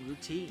manscaping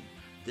routine.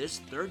 This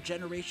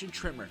third-generation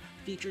trimmer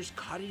features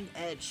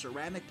cutting-edge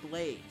ceramic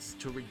blades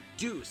to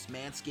reduce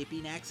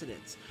manscaping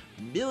accidents.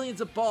 Millions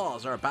of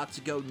balls are about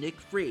to go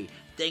nick-free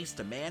thanks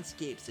to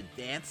Manscaped's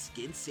advanced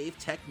skin-safe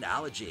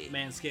technology.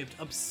 Manscaped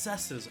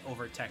obsesses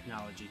over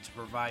technology to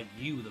provide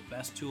you the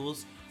best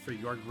tools for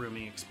your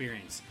grooming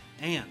experience.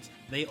 And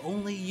they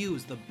only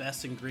use the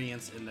best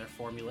ingredients in their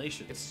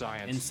formulation. It's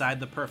science. Inside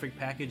the perfect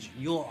package,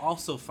 you'll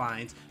also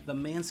find the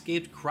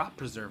Manscaped Crop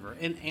Preserver,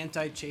 an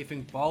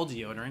anti-chafing ball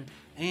deodorant,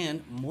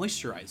 and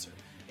moisturizer.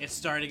 It's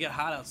starting to get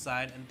hot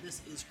outside, and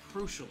this is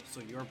crucial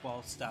so your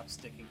balls stop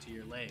sticking to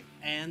your leg.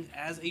 And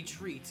as a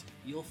treat,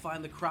 you'll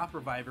find the Crop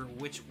Reviver,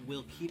 which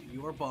will keep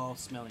your balls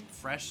smelling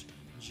fresh,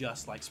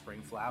 just like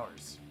spring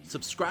flowers.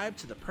 Subscribe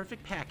to the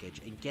perfect package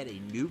and get a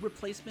new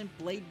replacement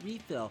blade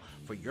refill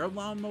for your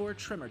lawnmower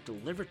trimmer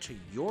delivered to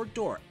your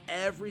door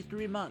every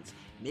 3 months,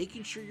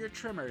 making sure your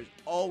trimmer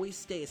always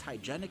stays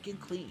hygienic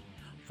and clean.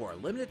 For a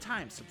limited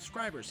time,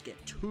 subscribers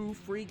get 2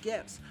 free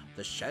gifts: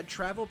 the Shed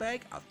Travel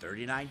Bag, a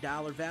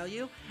 $39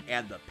 value,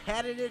 and the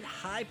patented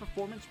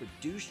high-performance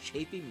reduced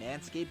chafing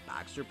Manscaped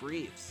Boxer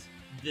Briefs.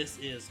 This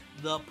is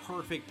the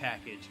perfect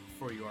package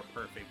for your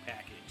perfect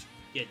package.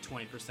 Get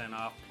 20%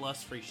 off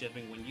plus free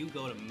shipping when you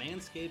go to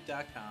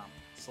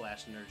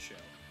manscaped.com/nerdshow.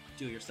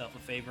 Do yourself a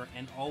favor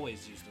and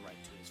always use the right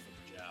tools for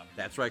the job.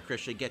 That's right,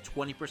 Christian. Get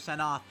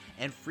 20% off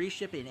and free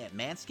shipping at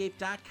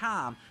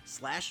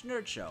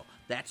manscaped.com/nerdshow.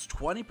 That's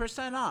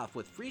 20% off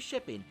with free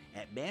shipping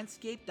at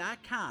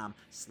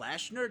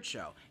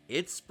manscaped.com/nerdshow.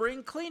 It's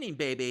spring cleaning,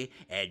 baby,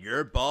 and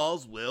your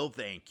balls will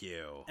thank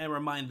you. And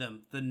remind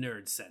them the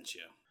nerds sent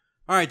you.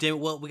 All right, David,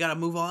 well, we got to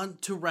move on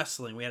to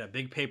wrestling. We had a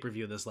big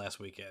pay-per-view this last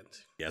weekend.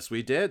 Yes,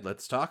 we did.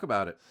 Let's talk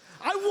about it.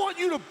 I want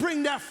you to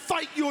bring that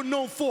fight you're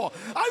known for.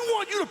 I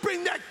want you to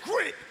bring that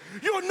grit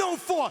you're known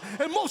for.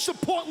 And most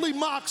importantly,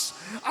 Mox,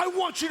 I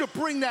want you to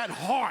bring that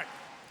heart.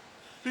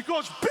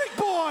 Because Big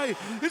Boy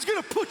is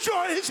going to put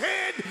his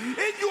hand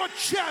in your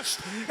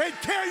chest and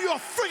tear your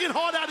friggin'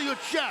 heart out of your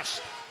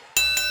chest.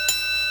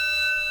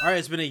 All right,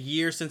 it's been a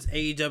year since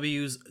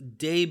AEW's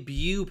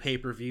debut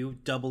pay-per-view,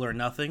 Double or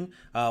Nothing.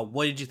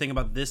 What did you think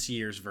about this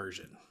year's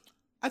version?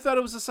 I thought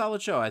it was a solid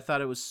show. I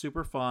thought it was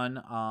super fun.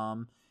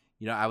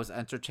 I was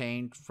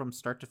entertained from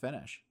start to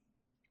finish.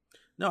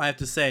 No, I have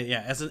to say,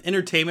 yeah, as an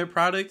entertainment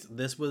product,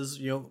 this was,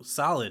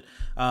 solid.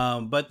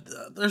 But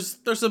there's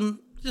some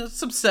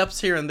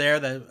steps here and there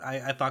that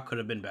I thought could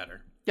have been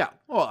better. Yeah,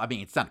 well, I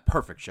mean, it's not a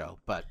perfect show,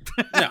 but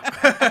no.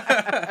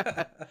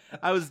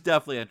 I was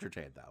definitely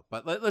entertained, though.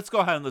 But let's go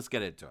ahead and let's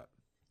get into it.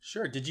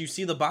 Sure. Did you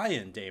see the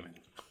buy-in, Damon?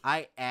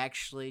 I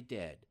actually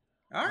did.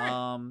 All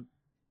right.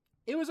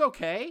 It was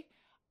okay.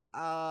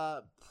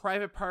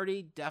 Private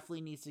Party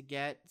definitely needs to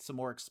get some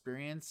more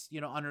experience,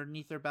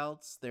 underneath their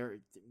belts.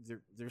 They're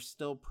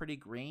still pretty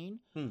green.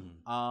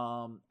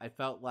 I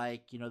felt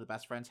like, the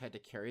Best Friends had to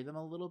carry them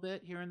a little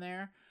bit here and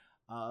there.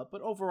 But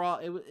overall,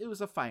 it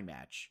was a fine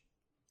match.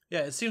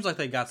 Yeah, it seems like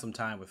they got some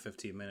time with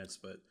 15 minutes,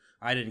 but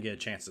I didn't get a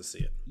chance to see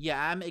it.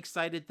 Yeah, I'm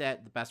excited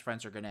that the Best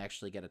Friends are going to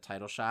actually get a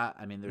title shot.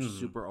 I mean, they're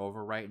super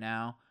over right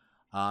now.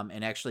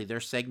 And actually their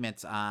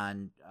segments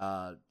on,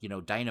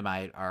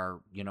 Dynamite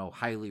are,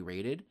 highly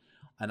rated.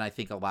 And I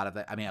think a lot of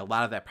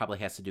that probably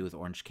has to do with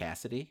Orange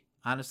Cassidy,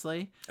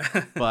 honestly.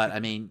 But I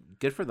mean,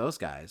 good for those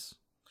guys.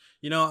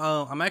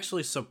 I'm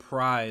actually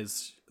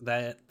surprised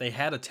that they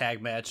had a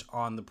tag match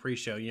on the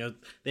pre-show.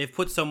 They've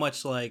put so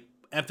much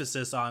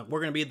emphasis on we're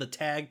going to be the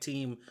tag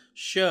team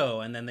show,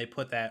 and then they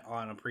put that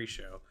on a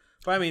pre-show.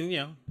 But I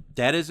mean,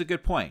 that is a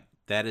good point.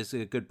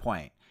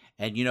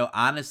 And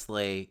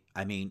honestly,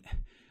 I mean,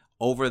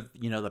 over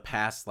the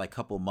past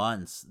couple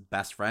months,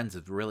 Best Friends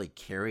have really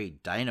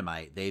carried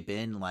Dynamite. They've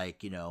been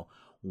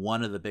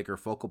one of the bigger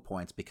focal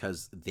points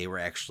because they were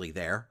actually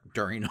there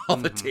during all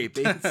the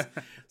tapings.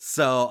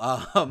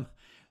 So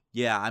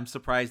yeah, I'm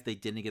surprised they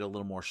didn't get a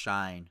little more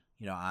shine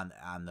on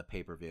the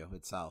pay-per-view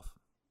itself.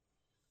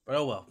 But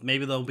oh well,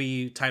 maybe they'll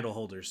be title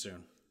holders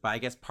soon. But I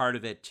guess part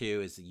of it too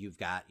is that you've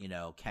got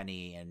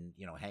Kenny and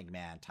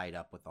Hangman tied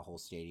up with the whole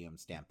stadium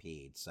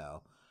stampede.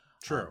 So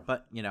true,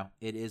 but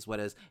it is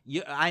what it is.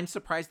 I'm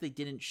surprised they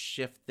didn't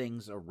shift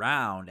things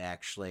around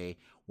actually,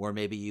 where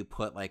maybe you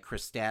put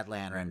Chris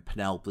Statlander and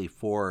Penelope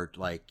Ford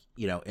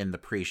in the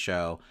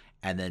pre-show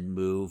and then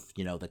move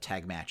the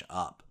tag match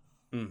up.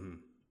 Mm-hmm.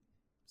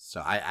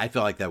 So I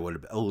feel like that would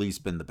have at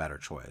least been the better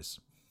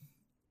choice.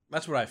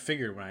 That's what I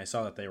figured when I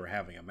saw that they were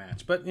having a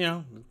match. But,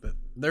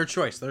 their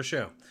choice, their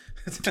show.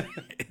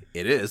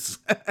 It is.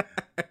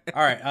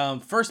 All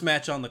right. First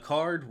match on the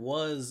card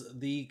was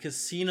the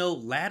Casino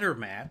Ladder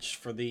match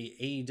for the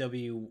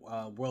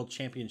AEW World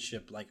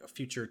Championship, a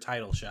future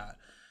title shot.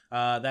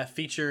 That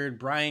featured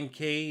Brian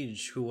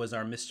Cage, who was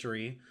our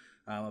mystery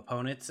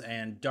opponent,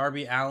 and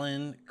Darby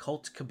Allin,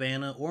 Colt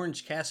Cabana,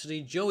 Orange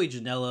Cassidy, Joey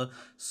Janela,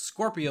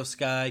 Scorpio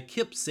Sky,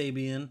 Kip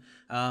Sabian,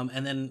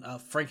 and then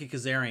Frankie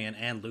Kazarian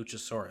and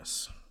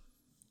Luchasaurus.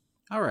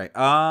 All right.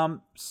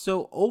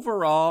 So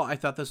overall, I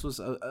thought this was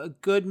a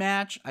good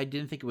match. I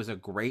didn't think it was a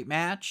great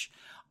match.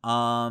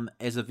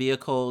 As a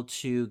vehicle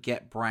to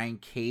get Brian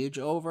Cage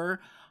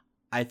over,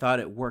 I thought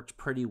it worked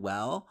pretty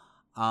well.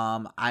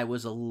 I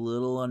was a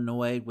little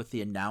annoyed with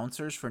the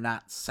announcers for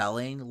not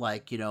selling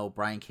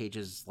Brian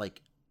Cage's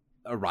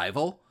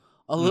arrival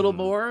a little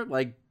more.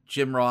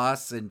 Jim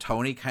Ross and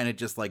Tony kind of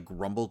just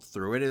grumbled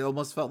through it. It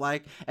almost felt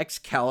like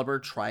Excalibur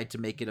tried to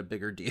make it a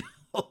bigger deal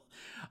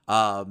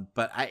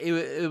But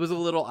it was a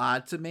little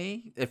odd to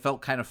me. It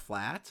felt kind of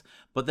flat.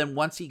 But then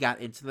once he got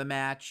into the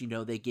match,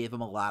 they gave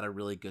him a lot of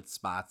really good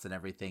spots and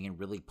everything, and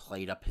really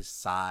played up his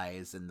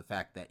size and the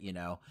fact that,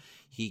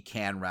 he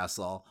can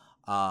wrestle.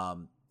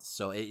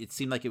 So it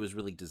seemed like it was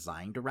really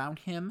designed around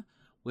him,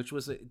 which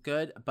was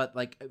good. But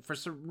like for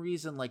some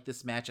reason, like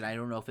this match, and I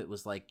don't know if it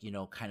was like,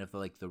 kind of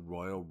like the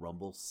Royal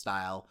Rumble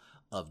style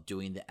of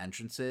doing the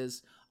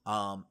entrances.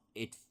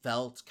 It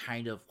felt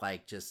kind of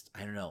like just,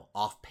 I don't know,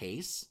 off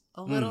pace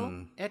a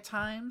little at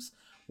times,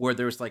 where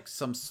there was like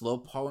some slow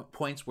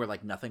points where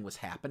like nothing was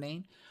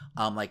happening.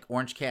 Like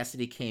Orange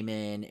Cassidy came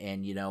in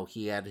and,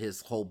 he had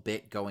his whole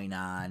bit going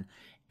on.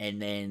 And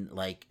then,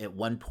 like, at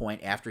one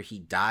point after he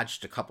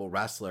dodged a couple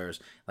wrestlers,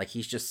 like,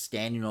 he's just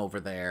standing over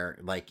there,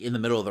 like, in the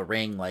middle of the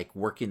ring, like,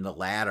 working the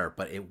ladder.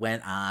 But it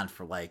went on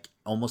for, like,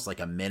 almost like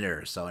a minute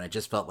or so. And it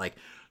just felt like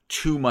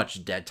too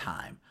much dead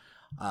time.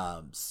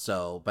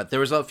 But there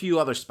was a few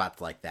other spots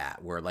like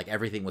that where, like,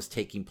 everything was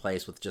taking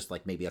place with just,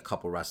 like, maybe a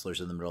couple wrestlers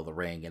in the middle of the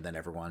ring. And then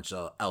everyone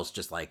else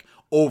just, like,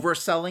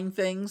 overselling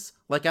things,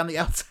 like, on the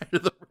outside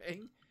of the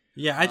ring.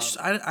 Yeah,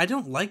 I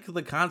don't like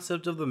the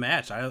concept of the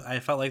match.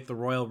 I felt like the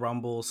Royal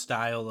Rumble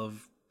style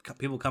of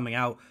people coming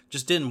out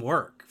just didn't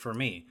work for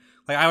me.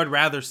 Like, I would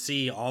rather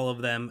see all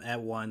of them at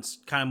once,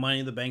 kind of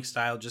Money in the Bank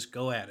style, just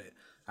go at it.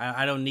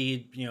 I don't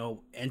need,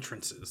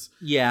 entrances.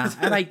 Yeah,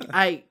 and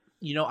I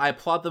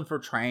applaud them for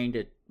trying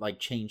to, like,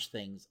 change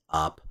things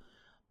up.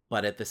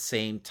 But at the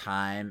same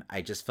time,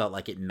 I just felt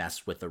like it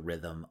messed with the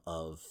rhythm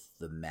of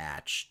the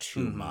match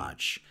too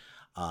much.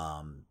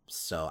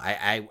 So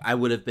I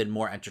would have been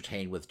more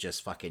entertained with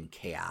just fucking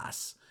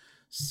chaos.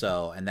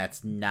 So, and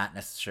that's not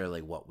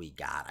necessarily what we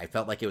got. I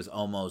felt like it was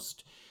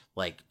almost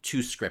like too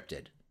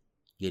scripted,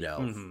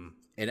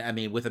 And I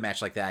mean, with a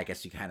match like that, I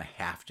guess you kind of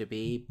have to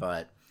be,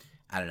 but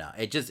I don't know.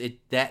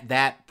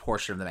 That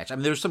portion of the match, I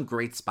mean, there's some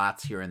great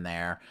spots here and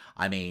there.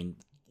 I mean,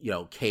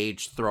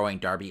 Cage throwing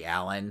Darby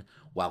Allin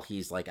while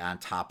he's like on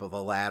top of a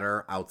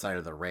ladder outside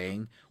of the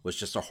ring was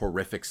just a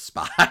horrific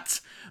spot.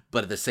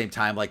 But at the same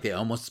time, like, they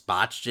almost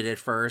botched it at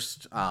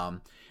first.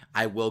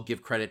 I will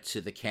give credit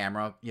to the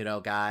camera,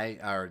 guy,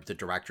 or the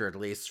director at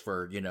least,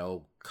 for,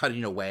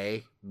 cutting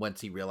away once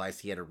he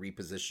realized he had to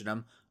reposition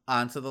him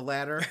onto the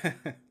ladder.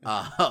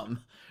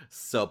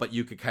 But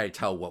you could kind of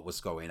tell what was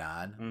going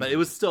on. But it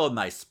was still a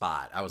nice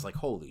spot. I was like,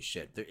 holy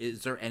shit,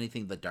 is there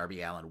anything that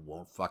Darby Allin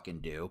won't fucking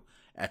do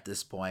at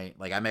this point?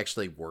 Like, I'm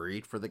actually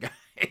worried for the guy.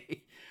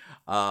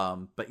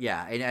 But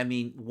yeah, and I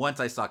mean, once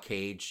I saw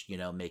Cage,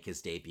 make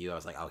his debut, I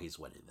was like, oh, he's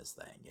winning this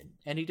thing,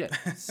 and he did.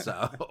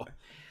 So,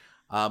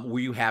 were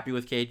you happy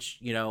with Cage,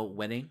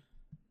 winning?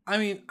 I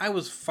mean, I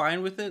was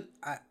fine with it.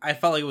 I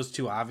felt like it was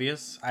too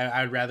obvious.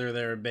 I'd rather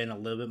there had been a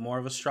little bit more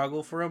of a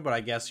struggle for him, but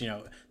I guess,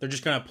 they're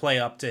just going to play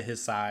up to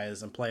his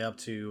size and play up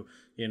to,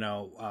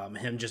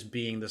 him just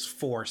being this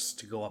force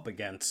to go up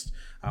against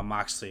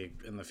Moxley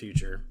in the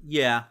future.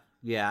 Yeah.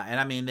 Yeah, and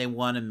I mean, they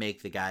want to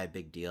make the guy a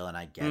big deal, and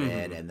I get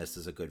it, and this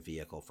is a good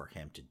vehicle for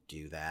him to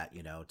do that,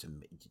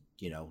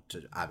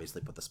 to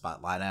obviously put the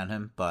spotlight on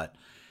him. But,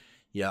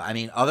 I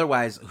mean,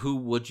 otherwise, who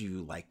would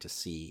you like to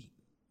see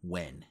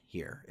win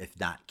here, if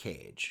not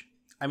Cage?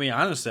 I mean,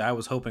 honestly, I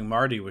was hoping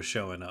Marty was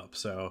showing up,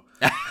 so.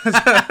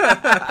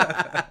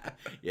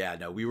 Yeah,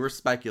 no, we were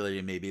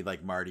speculating maybe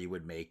like Marty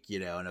would make,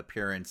 an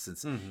appearance,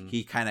 since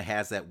he kind of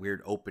has that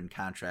weird open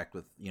contract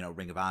with,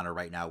 Ring of Honor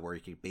right now, where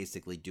he can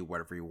basically do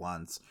whatever he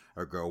wants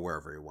or go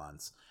wherever he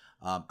wants.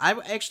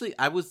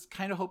 I was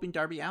kind of hoping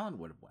Darby Allin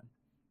would have won.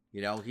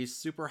 He's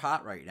super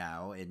hot right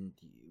now, and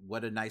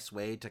what a nice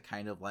way to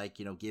kind of like,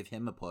 give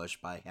him a push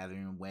by having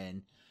him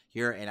win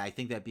here. And I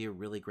think that'd be a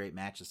really great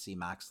match to see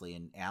Moxley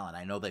and Allen.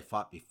 I know they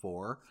fought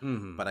before,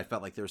 but I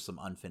felt like there was some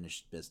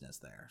unfinished business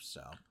there.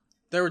 So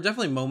there were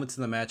definitely moments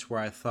in the match where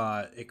I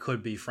thought it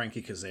could be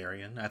Frankie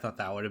Kazarian. I thought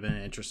that would have been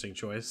an interesting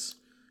choice.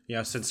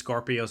 Since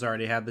Scorpio's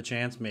already had the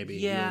chance, maybe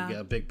he'll get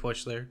a big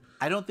push there.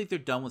 I don't think they're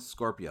done with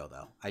Scorpio,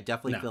 though. I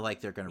definitely feel like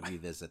they're going to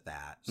revisit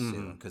that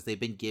soon, because they've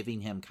been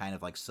giving him kind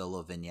of like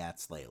solo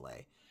vignettes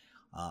lately.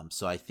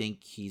 So I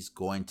think he's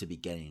going to be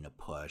getting a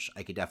push.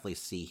 I could definitely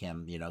see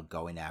him,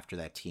 going after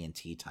that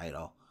TNT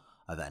title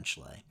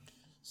eventually.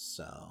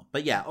 So,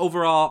 but yeah,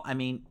 overall, I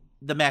mean,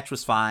 the match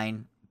was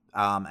fine.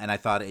 And I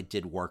thought it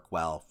did work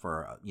well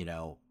for,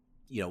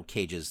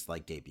 Cage's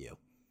like debut.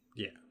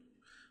 Yeah.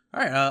 All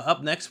right.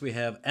 Up next, we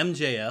have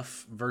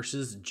MJF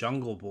versus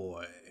Jungle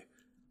Boy.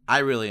 I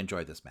really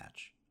enjoyed this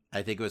match.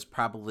 I think it was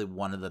probably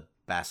one of the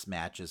best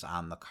matches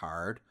on the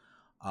card.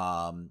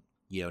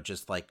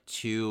 Just like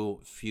two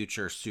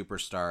future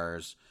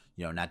superstars,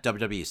 not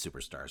WWE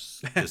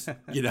superstars, just,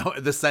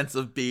 in the sense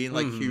of being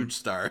like huge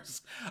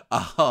stars,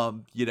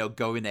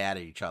 going at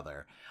each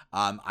other.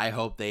 I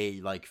hope they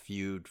like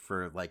feud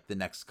for like the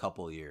next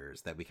couple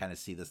years, that we kind of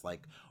see this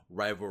like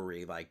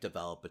rivalry like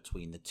develop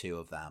between the two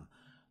of them.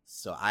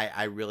 So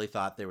I really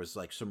thought there was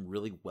like some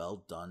really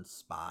well done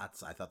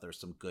spots. I thought there was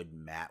some good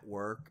mat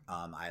work.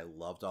 I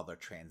loved all their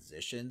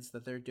transitions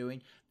that they're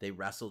doing. They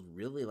wrestled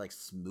really like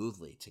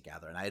smoothly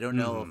together. And I don't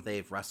know if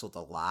they've wrestled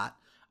a lot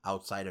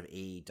outside of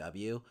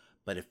AEW,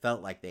 but it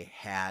felt like they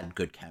had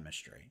good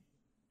chemistry.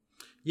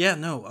 Yeah,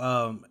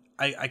 no,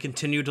 I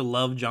continue to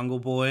love Jungle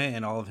Boy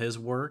and all of his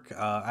work.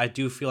 I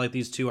do feel like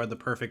these two are the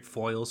perfect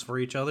foils for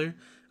each other,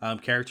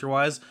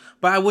 character-wise.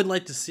 But I would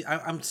like to see...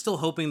 I'm still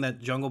hoping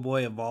that Jungle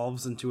Boy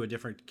evolves into a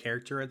different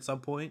character at some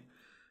point.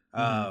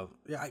 Yeah,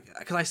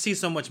 because I see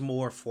so much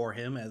more for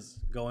him as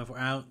going for...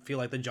 I don't feel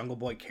like the Jungle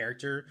Boy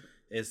character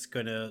is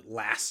going to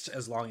last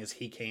as long as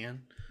he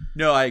can.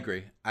 No, I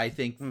agree. I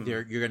think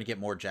you're going to get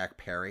more Jack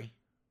Perry,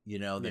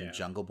 than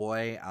Jungle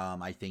Boy.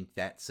 I think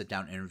that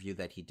sit-down interview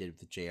that he did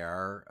with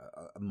JR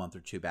a month or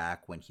two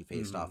back when he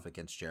faced off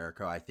against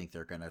Jericho, I think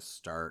they're going to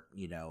start,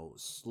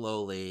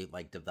 slowly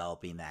like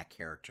developing that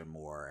character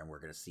more, and we're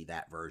going to see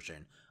that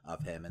version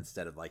of him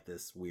instead of like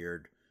this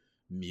weird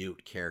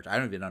mute character. I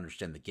don't even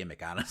understand the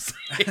gimmick,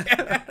 honestly.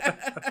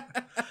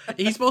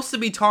 He's supposed to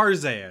be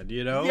Tarzan,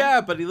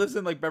 Yeah, but he lives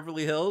in like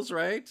Beverly Hills,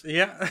 right?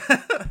 Yeah.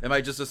 Am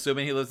I just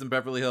assuming he lives in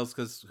Beverly Hills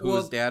because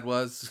his dad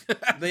was?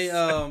 They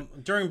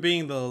during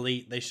Being the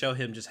Elite, they show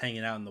him just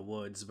hanging out in the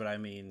woods, but I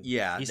mean,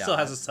 he still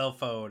has a cell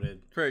phone and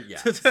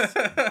yes.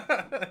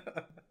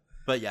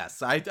 But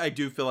yes, I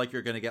do feel like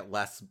you're gonna get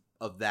less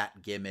of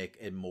that gimmick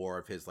and more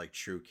of his like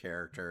true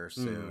character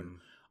soon.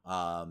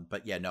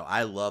 But yeah, no,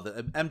 I love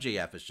it.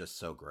 MJF is just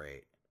so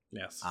great.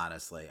 Yes,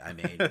 honestly, I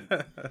mean,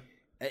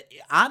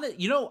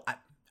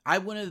 I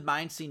wouldn't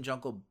mind seeing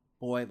Jungle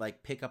Boy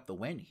like pick up the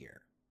win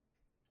here,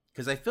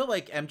 because I feel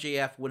like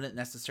MJF wouldn't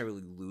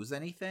necessarily lose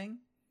anything.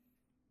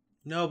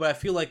 No, but I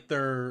feel like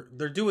they're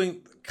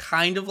doing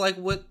kind of like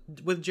what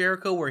with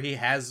Jericho, where he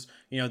has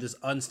this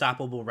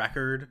unstoppable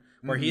record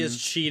where he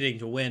is cheating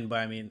to win. But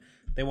I mean,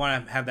 they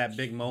want to have that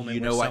big moment.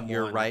 You know what?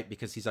 You're right,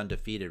 because he's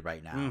undefeated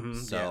right now.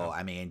 So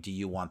I mean, do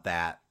you want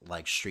that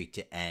like streak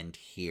to end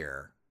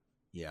here?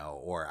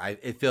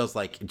 It feels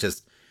like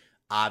just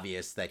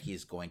obvious that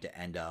he's going to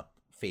end up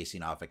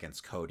facing off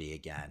against Cody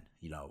again,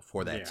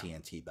 for that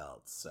TNT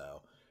belt.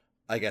 So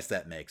I guess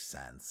that makes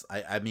sense.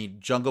 I mean,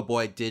 Jungle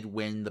Boy did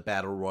win the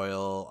Battle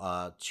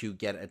Royal to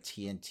get a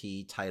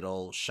TNT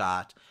title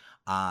shot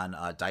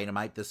on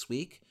Dynamite this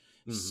week.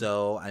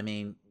 So, I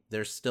mean,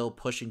 they're still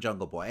pushing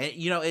Jungle Boy.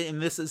 And,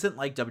 and this isn't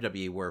like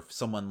WWE where if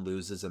someone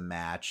loses a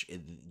match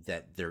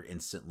that they're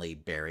instantly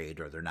buried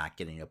or they're not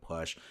getting a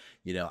push.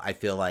 I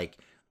feel like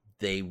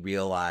they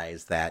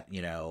realize that,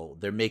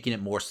 they're making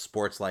it more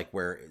sports-like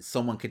where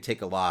someone could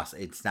take a loss.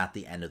 It's not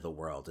the end of the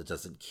world. It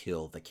doesn't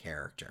kill the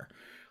character.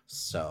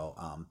 So,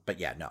 but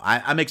yeah, no,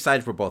 I'm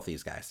excited for both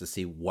these guys to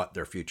see what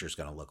their future is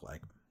going to look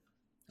like.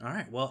 All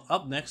right. Well,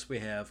 up next we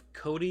have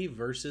Cody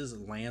versus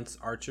Lance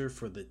Archer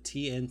for the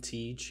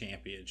TNT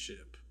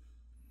Championship.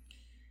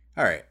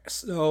 All right.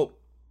 So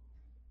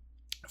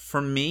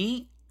for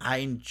me, I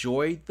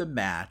enjoyed the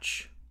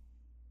match,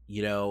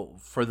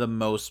 for the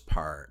most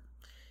part.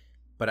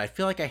 But I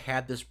feel like I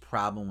had this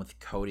problem with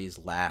Cody's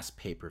last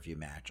pay-per-view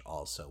match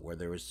also, where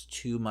there was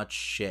too much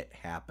shit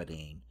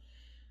happening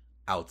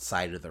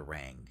outside of the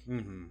ring.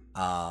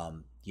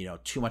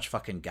 Too much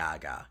fucking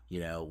gaga,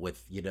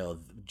 with,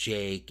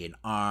 Jake and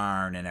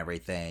Arn and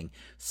everything,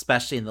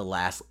 especially in the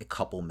last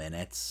couple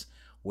minutes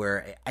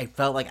where I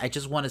felt like I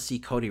just want to see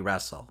Cody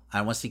wrestle.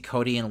 I want to see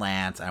Cody and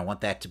Lance. I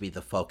want that to be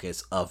the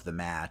focus of the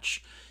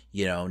match,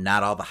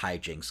 not all the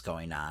hijinks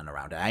going on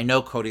around it. I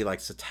know Cody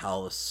likes to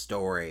tell a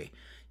story,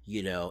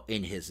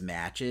 in his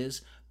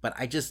matches, but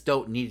I just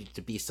don't need it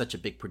to be such a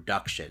big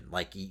production.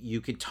 Like,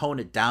 you could tone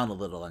it down a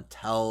little and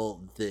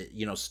tell the,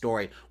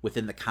 story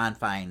within the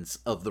confines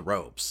of the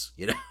ropes,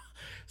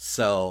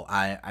 So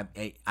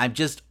I'm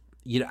just,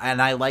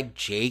 and I like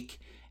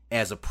Jake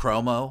as a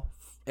promo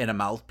and a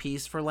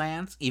mouthpiece for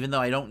Lance, even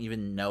though I don't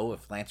even know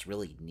if Lance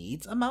really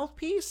needs a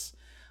mouthpiece.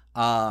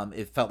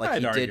 It felt like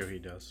I'd argue he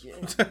does.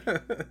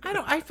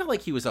 I felt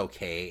like he was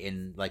okay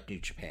in like New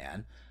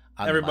Japan.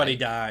 Everybody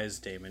dies,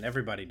 Damon.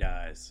 Everybody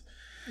dies.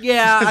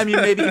 Yeah, I mean,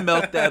 maybe he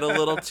milked that a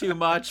little too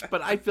much,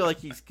 but I feel like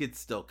he could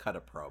still cut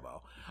a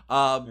promo.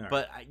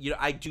 But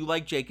I do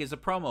like Jake as a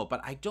promo, but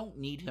I don't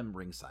need him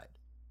ringside.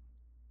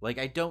 Like,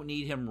 I don't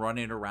need him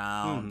running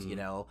around.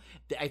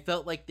 I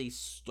felt like they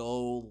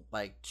stole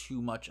like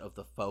too much of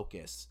the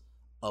focus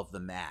of the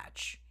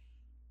match.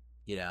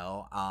 And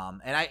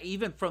I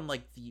even from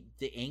like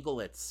the angle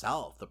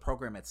itself, the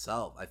program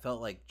itself, I felt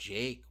like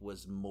Jake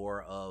was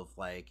more of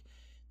like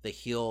the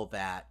heel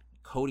that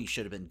Cody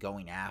should have been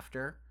going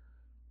after.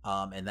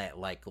 And that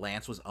like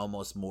Lance was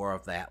almost more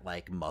of that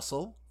like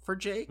muscle for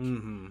Jake.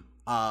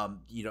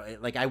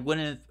 Like I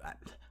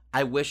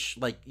wish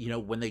like,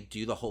 when they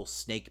do the whole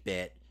snake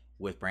bit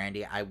with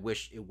Brandy, I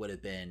wish it would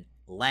have been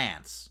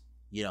Lance,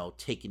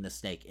 taking the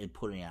snake and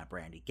putting it on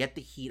Brandy. Get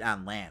the heat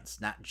on Lance,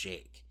 not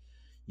Jake.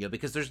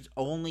 Because there's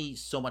only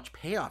so much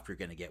payoff you're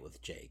going to get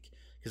with Jake.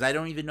 Because I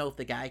don't even know if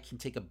the guy can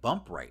take a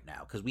bump right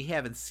now, because we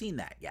haven't seen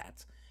that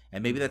yet.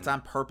 And maybe that's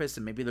on purpose,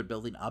 and maybe they're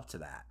building up to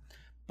that.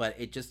 But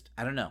it just,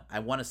 I don't know. I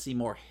want to see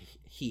more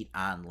heat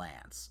on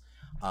Lance.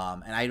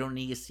 And I don't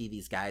need to see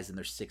these guys in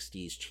their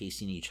 60s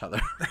chasing each other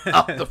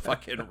up the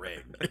fucking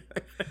ring.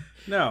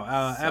 No,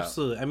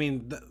 absolutely. I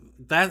mean,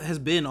 that has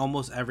been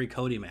almost every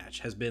Cody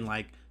match has been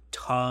like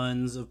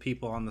tons of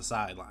people on the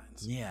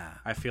sidelines. Yeah.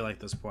 I feel like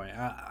this point.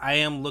 I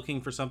am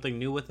looking for something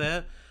new with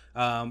it.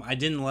 I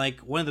didn't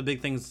like one of the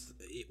big things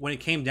when it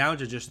came down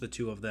to just the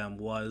two of them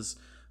was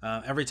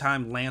every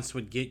time Lance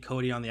would get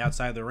Cody on the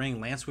outside of the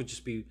ring, Lance would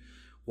just be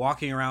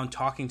walking around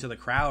talking to the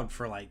crowd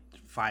for like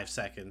 5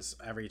 seconds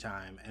every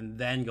time and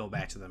then go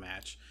back to the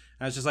match.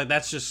 And I was just like,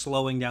 that's just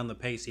slowing down the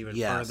pace even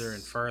further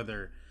and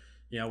further.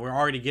 You know, we're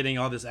already getting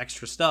all this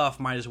extra stuff.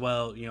 Might as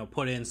well, you know,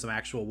 put in some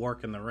actual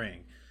work in the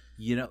ring.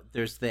 You know,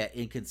 there's that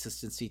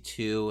inconsistency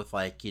too with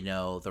like, you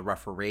know, the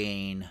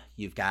refereeing.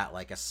 You've got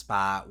like a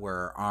spot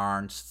where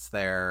Arn's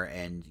there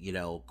and, you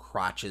know,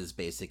 crotches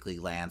basically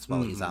Lance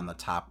while he's on the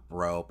top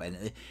rope.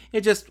 And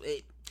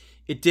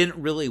it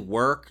didn't really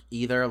work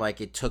either.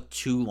 Like it took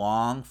too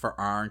long for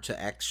Arn to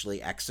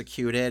actually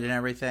execute it and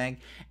everything.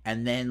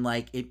 And then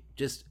like it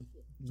just,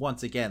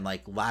 once again,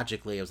 like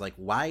logically, I was like,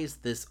 why is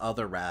this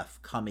other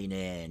ref coming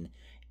in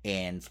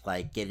and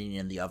like getting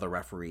in the other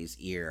referee's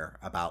ear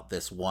about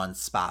this one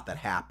spot that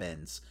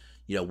happens,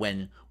 you know,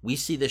 when we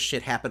see this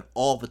shit happen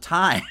all the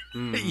time,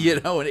 you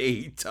know, in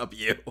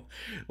AEW.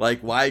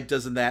 Like, why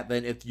doesn't that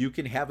then, if you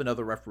can have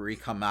another referee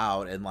come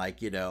out and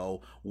like, you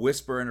know,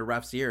 whisper in a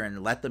ref's ear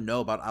and let them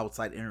know about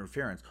outside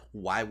interference,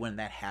 why wouldn't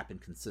that happen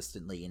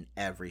consistently in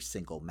every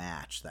single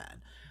match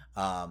then?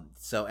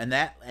 And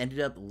that ended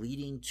up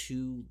leading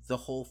to the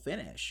whole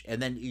finish. And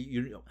then,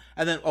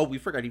 oh, we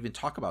forgot to even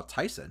talk about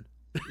Tyson.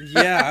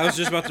 Yeah, I was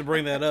just about to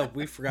bring that up.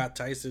 We forgot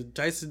Tyson.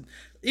 Tyson,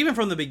 even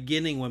from the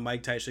beginning when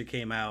Mike Tyson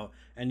came out,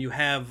 and you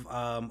have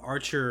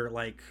Archer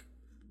like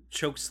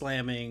choke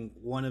slamming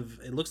one of,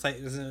 it looks like,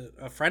 is it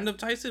a friend of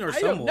Tyson or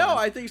someone? I don't know.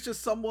 I think it's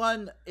just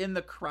someone in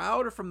the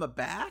crowd or from the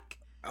back.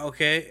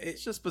 Okay,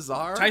 it's just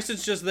bizarre.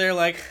 Tyson's just there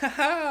like,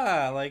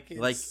 haha,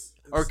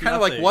 or kind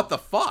of like what the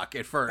fuck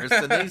at first,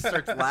 and then he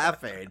starts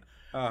laughing.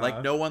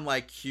 Like no one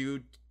like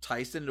cued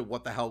Tyson to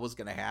what the hell was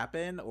going to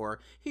happen,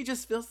 or he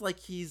just feels like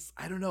he's,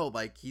 I don't know,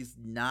 like he's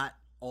not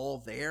all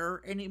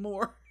there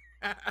anymore.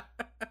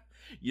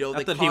 You know,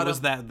 not that he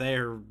was that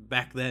there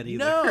back then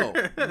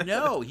either.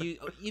 No, he,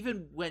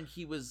 even when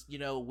he was, you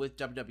know, with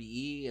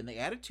WWE in the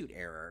Attitude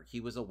Era, he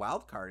was a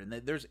wild card, and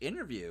there's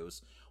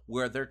interviews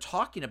where they're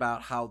talking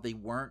about how they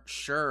weren't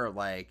sure,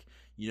 like,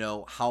 you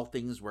know, how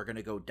things were going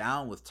to go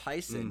down with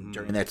Tyson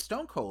during that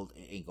Stone Cold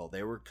angle.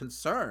 They were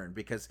concerned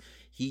because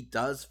he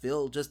does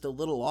feel just a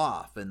little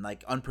off and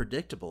like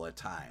unpredictable at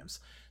times.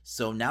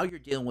 So now you're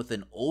dealing with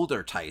an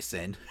older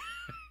Tyson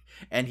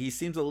and he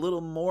seems a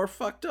little more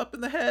fucked up in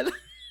the head.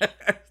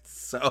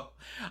 So,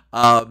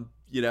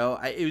 you know,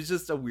 it was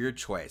just a weird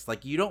choice.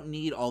 Like, you don't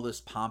need all this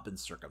pomp and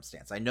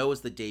circumstance. I know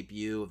it's the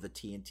debut of the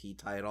TNT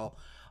title,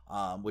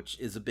 which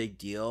is a big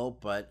deal,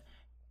 but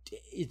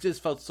it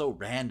just felt so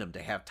random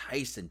to have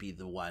Tyson be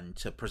the one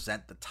to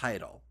present the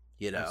title,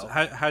 you know? So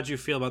how'd you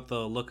feel about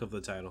the look of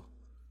the title?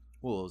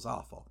 Well, it was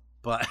awful,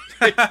 but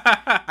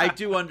I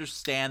do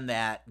understand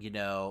that, you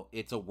know,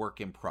 it's a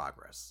work in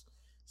progress.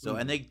 So,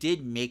 and they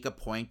did make a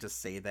point to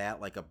say that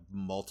like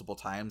multiple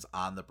times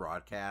on the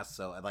broadcast.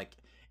 So like,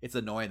 it's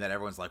annoying that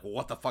everyone's like, well,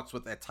 what the fuck's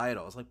with that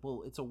title? It's like,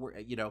 well, it's a work,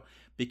 you know,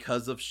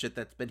 because of shit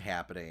that's been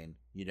happening,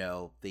 you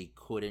know, they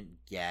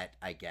couldn't get,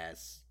 I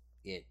guess,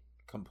 it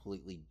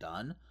completely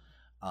done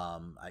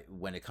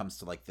when it comes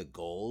to like the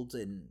gold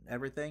and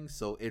everything.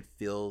 So it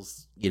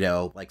feels, you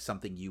know, like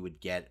something you would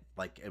get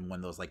like in one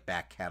of those like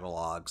back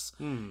catalogs,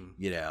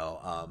 you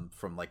know,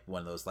 from like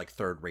one of those like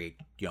third rate,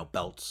 you know,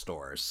 belt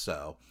stores.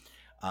 So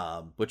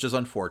which is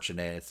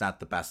unfortunate. It's not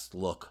the best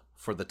look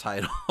for the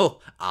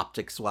title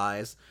optics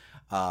wise,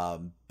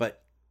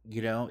 but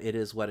you know, it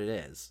is what it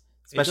is.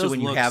 Especially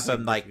when you have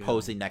him like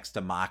posing next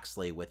to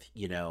Moxley with,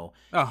 you know,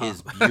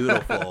 his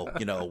beautiful,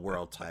 you know,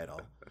 world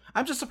title.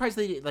 I'm just surprised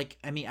they like,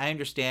 I mean, I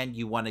understand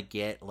you want to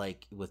get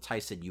like with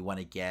Tyson, you want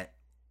to get,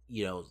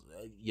 you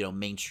know,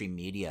 mainstream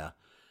media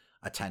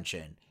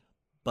attention,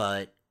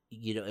 but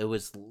you know, it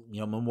was, you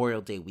know,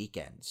 Memorial Day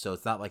weekend. So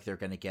it's not like they're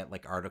going to get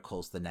like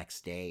articles the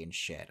next day and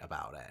shit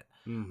about it.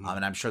 And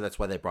I'm sure that's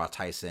why they brought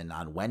Tyson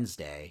on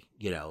Wednesday,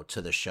 you know,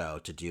 to the show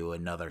to do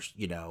another,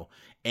 you know,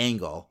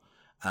 angle.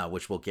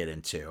 Which we'll get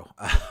into,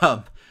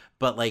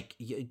 but like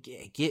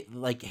get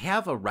like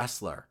have a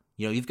wrestler.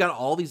 You know, you've got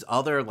all these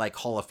other like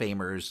Hall of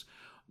Famers,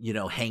 you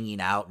know,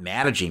 hanging out,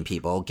 managing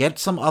people. Get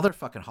some other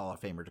fucking Hall of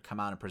Famer to come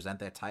out and present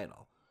that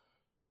title.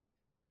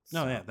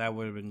 No, yeah, that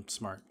would have been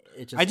smart.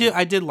 I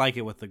did like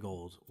it with the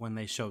gold when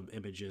they showed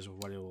images of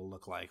what it will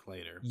look like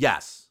later.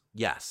 Yes,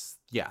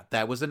 yeah,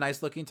 that was a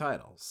nice looking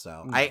title.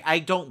 So I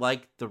don't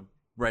like the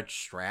red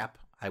strap.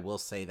 I will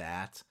say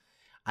that.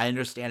 I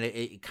understand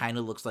it kind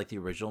of looks like the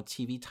original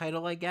TV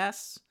title, I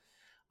guess.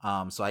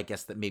 So I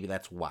guess that maybe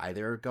that's why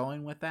they're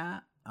going with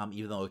that.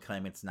 Even though we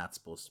claim it's not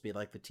supposed to be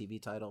like the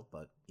TV title,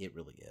 but it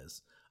really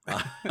is.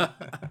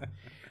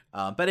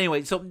 But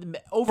anyway, so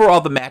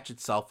overall the match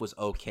itself was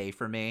okay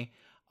for me.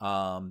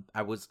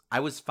 I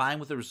was fine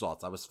with the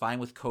results. I was fine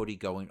with Cody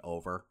going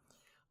over.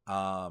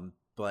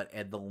 But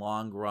at the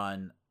long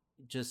run,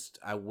 just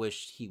I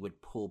wish he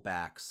would pull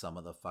back some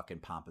of the fucking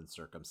pomp and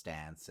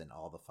circumstance and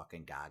all the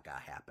fucking gaga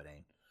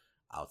happening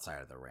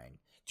outside of the ring.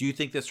 Do you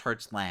think this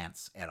hurts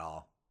Lance at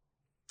all?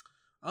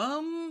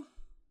 I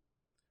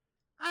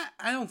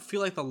don't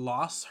feel like the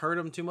loss hurt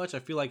him too much. I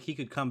feel like he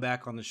could come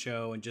back on the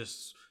show and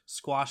just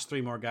squash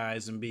 3 more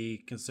guys and be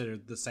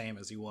considered the same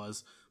as he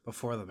was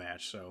before the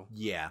match. So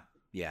yeah.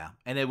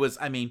 And it was,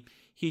 I mean,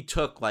 he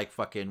took like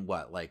fucking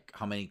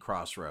how many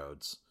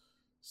crossroads?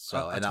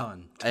 So a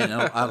ton. And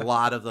a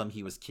lot of them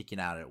he was kicking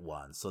out at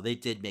once. So they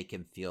did make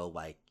him feel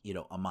like,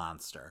 a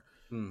monster.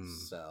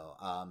 So,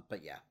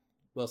 but yeah,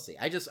 we'll see.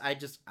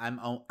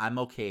 I'm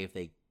okay if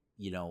they,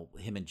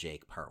 him and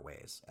Jake part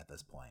ways at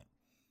this point.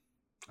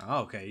 Oh,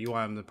 okay. You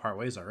want him to part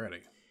ways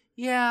already?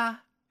 Yeah.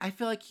 I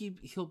feel like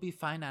he'll be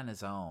fine on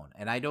his own,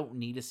 and I don't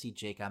need to see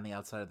Jake on the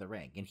outside of the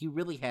ring. And he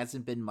really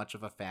hasn't been much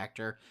of a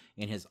factor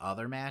in his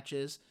other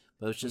matches,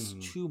 but it was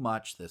just too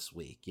much this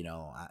week,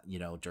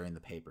 during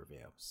the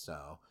pay-per-view.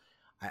 So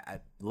I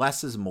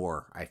less is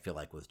more, I feel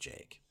like, with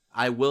Jake.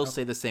 I will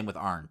say the same with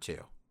Arn,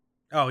 too.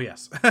 Oh,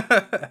 yes.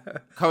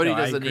 Cody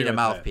doesn't need a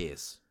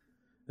mouthpiece.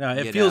 No,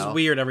 it feels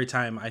weird every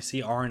time I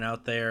see Arn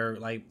out there,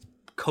 like,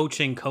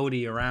 coaching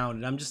Cody around,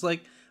 and I'm just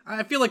like,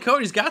 I feel like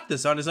Cody's got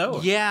this on his own.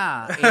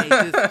 Yeah, and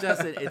it just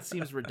doesn't. It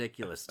seems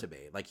ridiculous to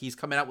me. Like he's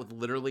coming out with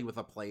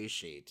a play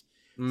sheet.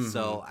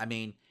 So I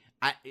mean,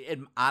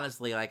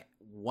 honestly, like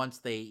once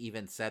they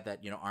even said that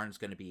Arn's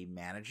going to be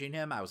managing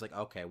him, I was like,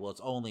 okay, well,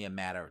 it's only a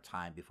matter of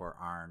time before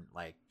Arn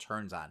like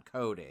turns on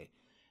Cody,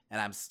 and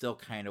I'm still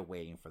kind of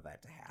waiting for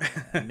that to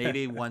happen. And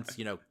maybe once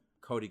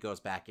Cody goes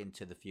back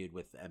into the feud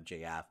with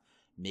MJF,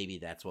 maybe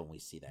that's when we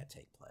see that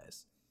take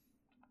place.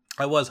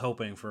 I was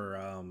hoping for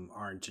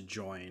Arn to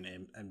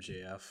join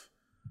MJF.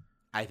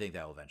 I think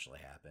that will eventually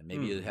happen.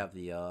 Maybe you'll have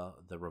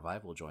the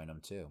Revival join him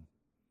too.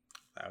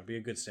 That would be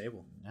a good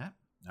stable. Yeah.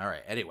 All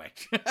right. Anyway.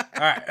 All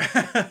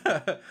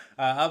right.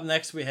 Up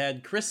next, we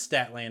had Chris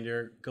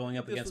Statlander going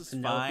up against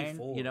Penelope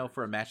Ford.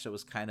 For a match that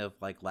was kind of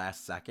like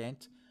last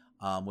second,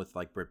 with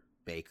like Britt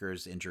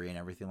Baker's injury and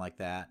everything like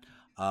that.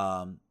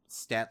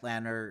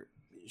 Statlander,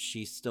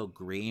 she's still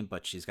green,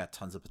 but she's got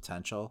tons of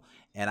potential,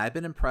 and I've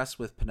been impressed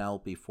with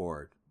Penelope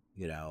Ford.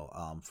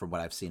 From what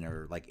I've seen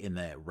her like in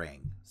the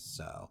ring.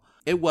 So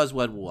it was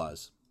what it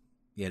was,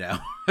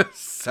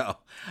 so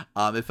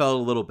it felt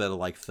a little bit of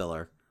like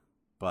filler,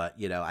 but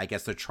I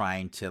guess they're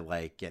trying to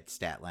like get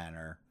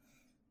Statlander,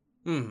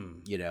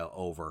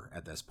 over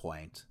at this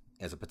point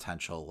as a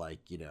potential like,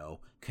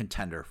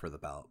 contender for the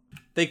belt.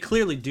 They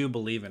clearly do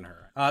believe in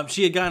her.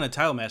 She had gotten a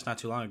title match not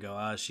too long ago.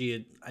 I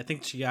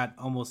think she got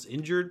almost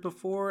injured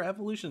before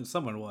Evolution.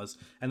 Someone was,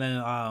 and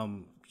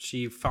then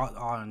she fought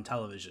on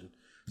television.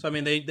 So, I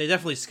mean, they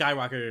definitely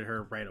skyrocketed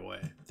her right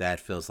away.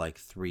 That feels like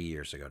 3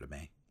 years ago to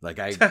me. Like,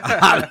 I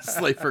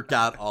honestly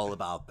forgot all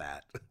about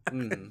that.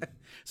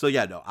 So,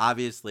 yeah, no,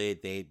 obviously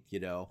they,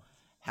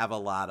 have a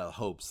lot of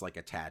hopes, like,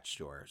 attached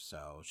to her.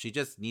 So, she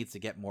just needs to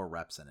get more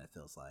reps in, it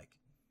feels like.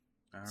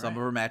 Some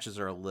of her matches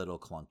are a little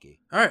clunky.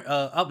 All right,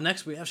 up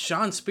next we have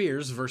Shawn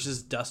Spears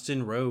versus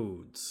Dustin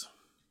Rhodes.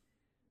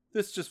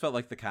 This just felt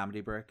like the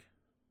comedy break.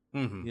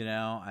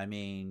 I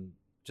mean,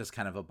 just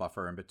kind of a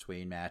buffer in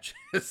between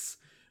matches.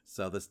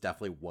 So this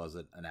definitely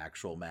wasn't an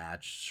actual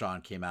match.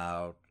 Shawn came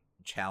out,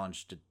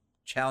 challenged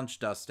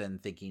Dustin,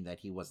 thinking that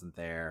he wasn't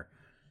there.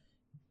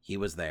 He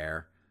was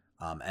there.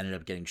 Ended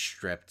up getting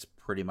stripped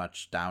pretty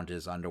much down to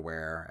his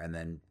underwear, and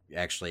then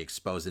actually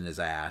exposing his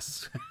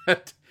ass,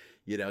 to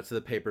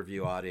the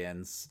pay-per-view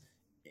audience.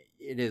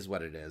 It is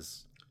what it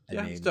is.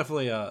 I mean, it's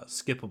definitely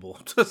skippable.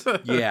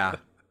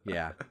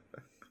 Yeah.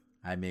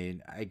 I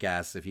mean, I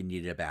guess if you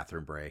needed a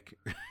bathroom break.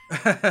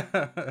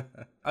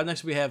 Up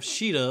next, we have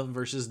Sheeta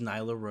versus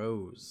Nyla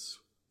Rose.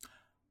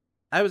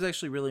 I was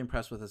actually really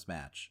impressed with this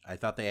match. I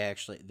thought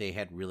they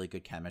had really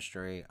good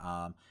chemistry.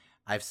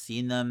 I've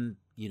seen them,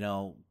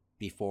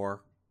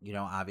 before,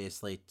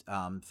 obviously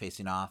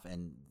facing off,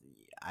 and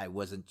I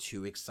wasn't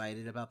too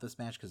excited about this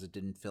match because it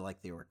didn't feel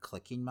like they were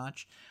clicking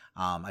much.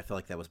 I feel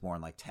like that was more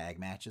in like tag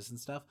matches and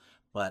stuff.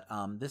 But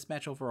this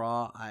match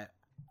overall,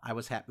 I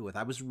was happy with.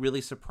 I was really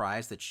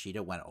surprised that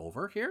Sheeta went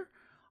over here,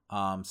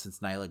 since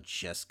Nyla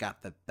just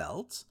got the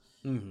belt.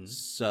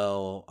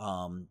 So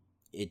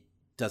it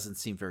doesn't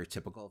seem very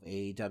typical of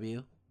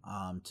AEW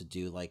to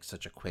do like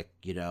such a quick,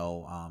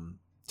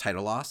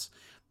 title loss.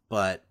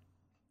 But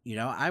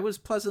I was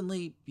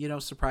pleasantly,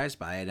 surprised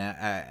by it. And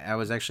I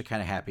was actually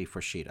kind of happy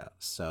for Sheeta.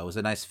 So it was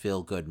a nice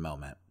feel good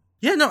moment.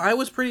 Yeah, no, I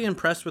was pretty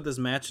impressed with this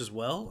match as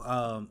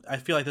well. I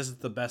feel like this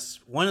is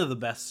one of the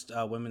best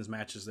women's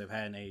matches they've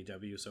had in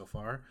AEW so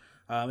far.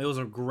 It was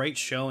a great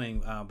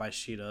showing by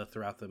Sheeta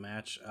throughout the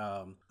match.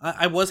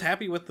 I was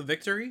happy with the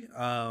victory.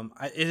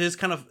 It is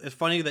it's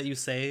funny that you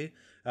say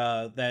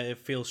that it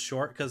feels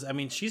short because, I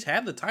mean, she's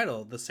had the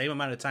title the same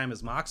amount of time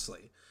as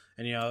Moxley.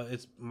 And,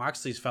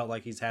 Moxley's felt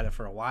like he's had it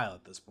for a while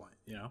at this point,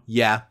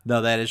 Yeah,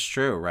 no, that is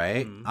true,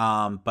 right?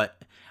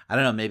 But I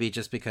don't know, maybe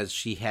just because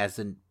she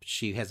hasn't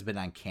been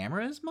on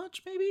camera as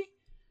much, maybe?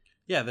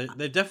 Yeah,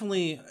 they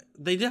definitely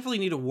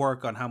need to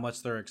work on how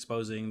much they're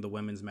exposing the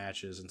women's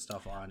matches and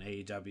stuff on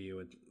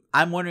AEW.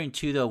 I'm wondering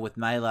too, though, with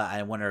Nyla,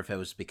 I wonder if it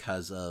was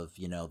because of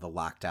the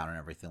lockdown and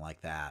everything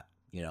like that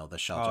the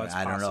shelter. it's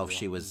I don't know if possible.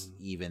 she was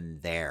even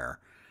there,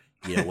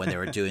 when they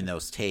were doing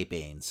those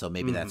tapings. So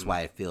maybe that's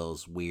why it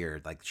feels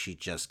weird. Like she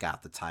just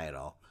got the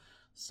title.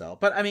 So,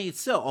 but I mean, it's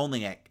still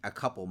only a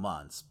couple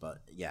months. But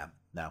yeah,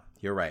 no,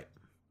 you're right.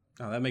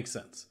 Oh, that makes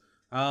sense.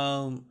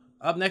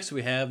 Up next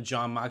we have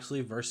Jon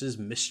Moxley versus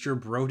Mr.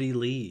 Brody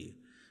Lee.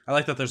 I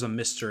like that there's a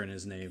Mr. in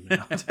his name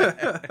now.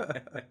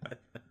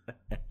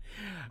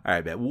 All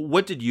right, man.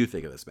 What did you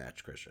think of this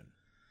match, Christian?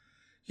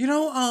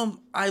 I'm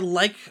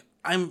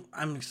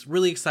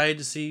really excited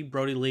to see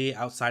Brody Lee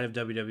outside of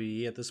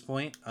WWE at this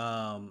point.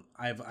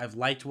 I've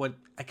liked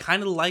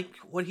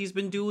what he's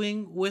been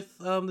doing with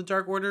the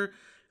Dark Order.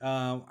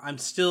 I'm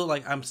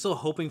still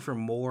hoping for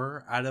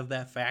more out of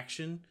that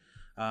faction.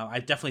 I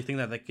definitely think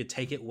that they could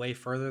take it way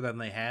further than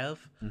they have.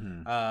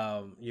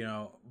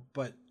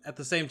 But at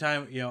the same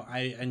time,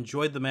 I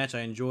enjoyed the match.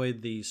 I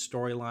enjoyed the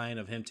storyline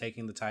of him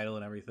taking the title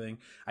and everything.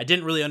 I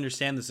didn't really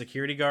understand the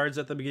security guards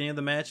at the beginning of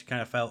the match. It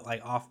kind of felt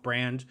like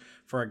off-brand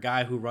for a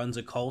guy who runs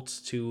a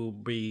cult to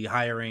be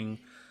hiring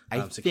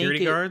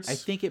security guards. I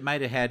think it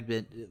might have had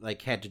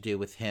to do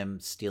with him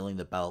stealing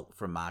the belt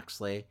from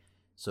Moxley.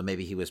 So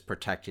maybe he was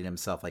protecting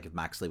himself, like if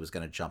Moxley was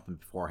going to jump him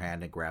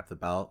beforehand and grab the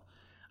belt.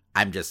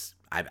 I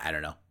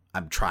don't know.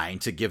 I'm trying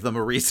to give them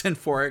a reason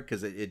for it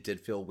because it did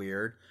feel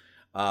weird.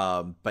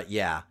 But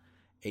yeah,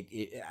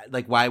 it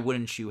why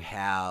wouldn't you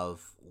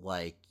have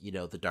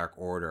the Dark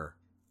Order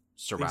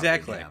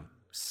surrounding him?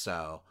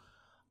 So,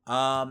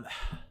 I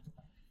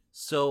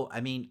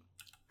mean,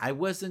 I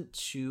wasn't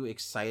too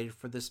excited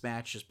for this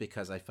match just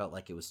because I felt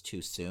like it was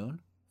too soon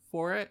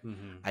for it.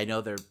 I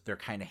know they're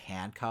kind of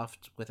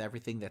handcuffed with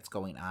everything that's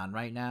going on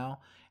right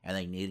now, and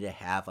they needed to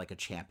have a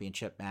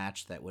championship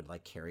match that would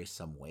carry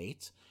some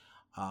weight.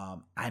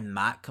 I'm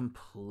not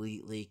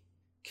completely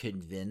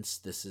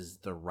convinced this is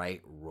the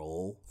right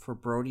role for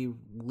Brody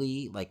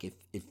Lee.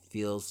 It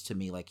feels to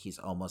me like he's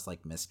almost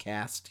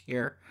miscast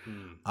here.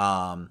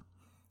 And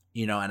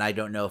I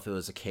don't know if it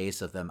was a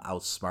case of them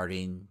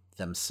outsmarting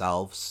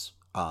themselves,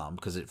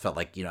 because it felt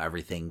like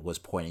everything was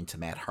pointing to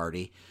Matt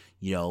Hardy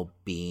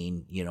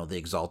being the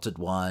exalted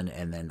one,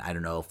 and then I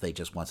don't know if they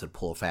just wanted to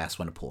pull a fast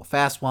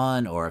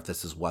one or if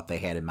this is what they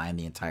had in mind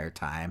the entire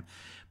time.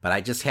 But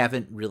I just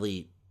haven't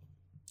really,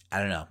 I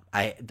don't know.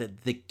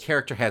 The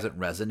character hasn't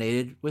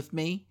resonated with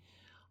me.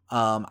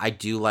 I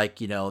do like,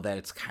 that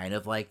it's kind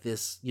of like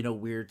this,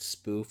 weird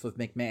spoof of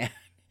McMahon.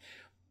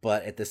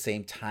 But at the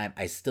same time,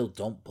 I still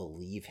don't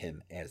believe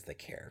him as the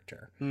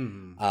character.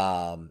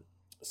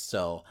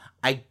 So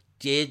I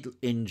did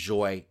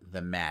enjoy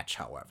the match,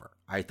 however.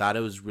 I thought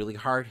it was really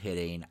hard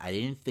hitting. I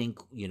didn't think,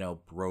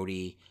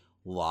 Brody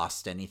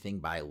lost anything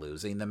by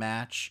losing the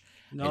match.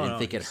 I didn't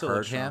think it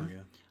hurt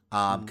him.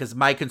 Because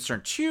my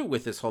concern, too,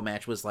 with this whole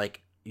match was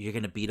you're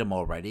going to beat him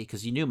already,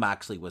 because you knew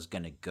Moxley was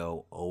going to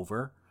go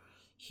over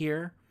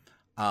here.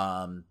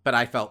 But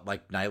I felt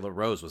like Nyla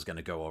Rose was going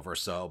to go over,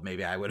 so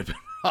maybe I would have been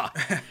wrong.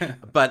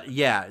 But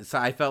yeah, so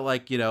I felt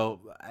like,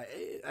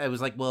 I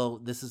was like, well,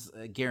 this is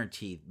a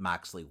guaranteed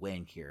Moxley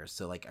win here.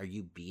 So are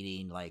you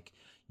beating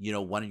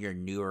one of your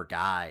newer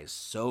guys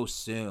so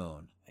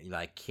soon?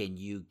 Can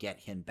you get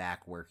him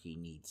back where he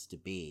needs to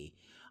be?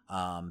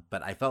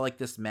 But I felt like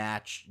this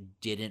match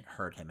didn't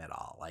hurt him at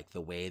all.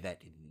 The way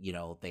that,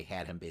 they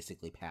had him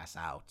basically pass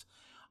out,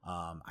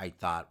 I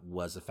thought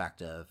was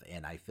effective.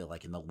 And I feel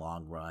like in the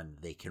long run,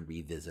 they can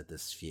revisit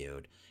this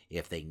feud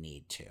if they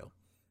need to.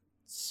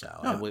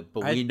 So,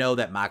 we know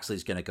that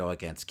Moxley's going to go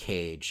against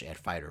Cage at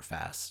Fyter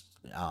Fest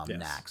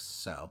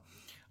next. So,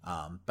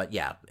 but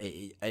yeah,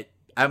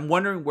 I'm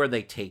wondering where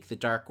they take the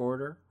Dark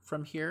Order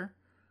from here.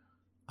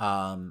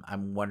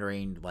 I'm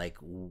wondering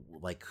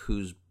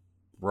who's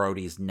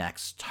Brody's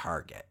next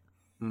target.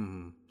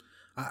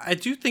 I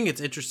do think it's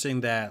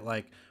interesting that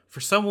for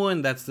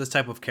someone that's this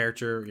type of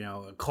character,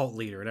 a cult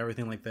leader and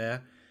everything like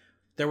that,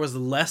 there was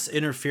less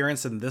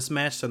interference in this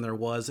match than there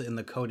was in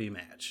the Cody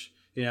match.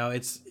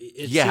 It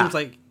seems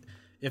like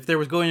if there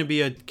was going to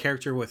be a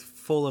character with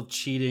full of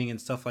cheating and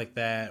stuff like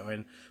that,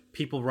 and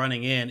people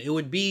running in, it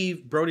would be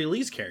Brody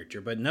Lee's character.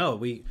 But no,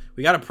 we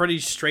got a pretty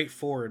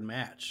straightforward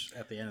match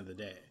at the end of the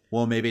day.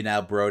 Well, maybe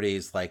now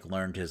Brody's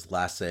learned his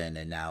lesson,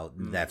 and now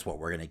that's what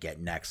we're going to get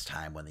next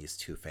time when these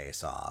two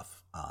face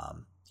off.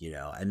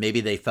 And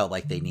maybe they felt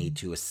like they need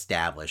to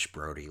establish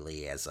Brody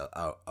Lee as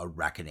a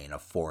reckoning, a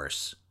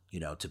force,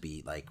 to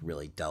be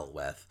really dealt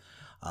with.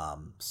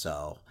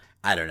 So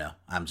I don't know.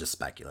 I'm just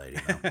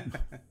speculating.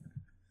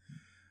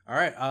 All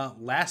right.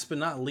 Last but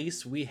not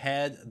least, we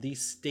had the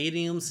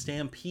Stadium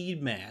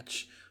Stampede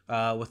match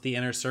with the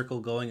Inner Circle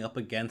going up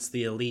against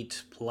the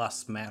Elite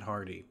plus Matt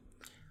Hardy.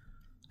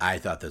 I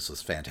thought this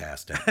was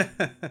fantastic.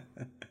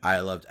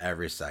 I loved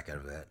every second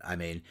of it. I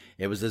mean,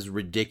 it was as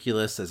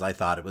ridiculous as I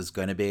thought it was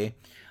going to be,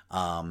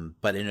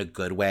 but in a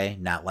good way,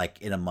 not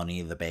in a Money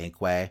in the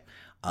Bank way,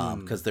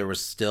 because there was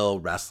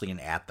still wrestling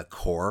at the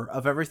core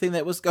of everything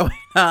that was going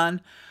on.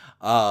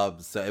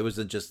 So it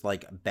wasn't just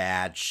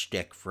bad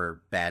shtick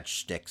for bad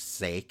shtick's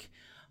sake.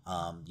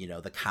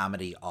 The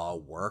comedy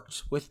all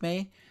worked with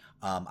me.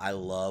 I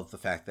love the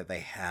fact that they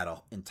had an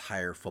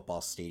entire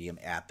football stadium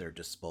at their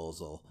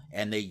disposal,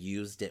 and they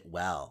used it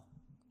well,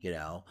 you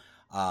know?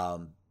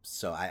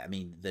 So, I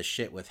mean, the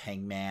shit with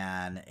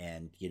Hangman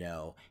and, you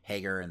know,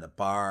 Hager in the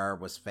bar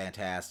was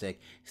fantastic.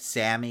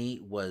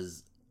 Sammy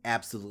was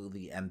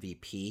absolutely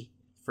MVP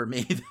for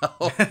me,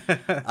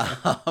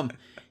 though.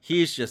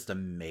 He's just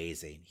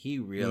amazing. He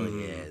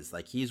really is.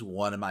 Like, he's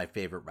one of my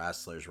favorite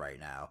wrestlers right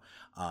now,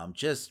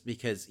 just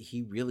because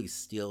he really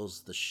steals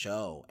the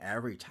show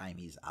every time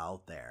he's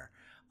out there.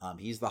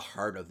 He's the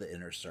heart of the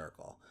Inner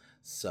Circle.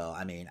 So,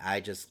 I mean,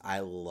 I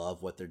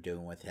love what they're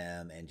doing with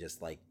him, and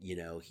just like, you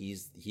know,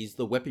 he's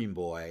the whipping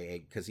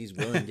boy because he's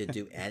willing to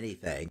do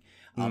anything,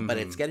 but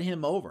it's getting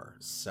him over.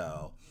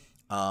 So,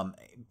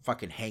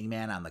 fucking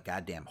Hangman on the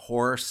goddamn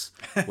horse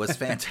was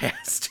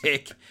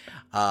fantastic.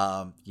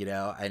 You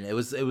know, and it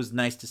was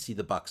nice to see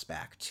the Bucks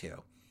back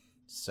too.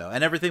 So,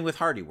 and everything with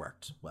Hardy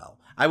worked well.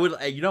 I would,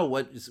 you know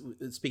what,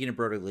 speaking of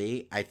Brody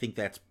Lee, I think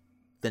that's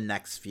the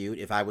next feud.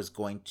 If I was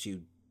going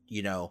to,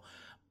 you know,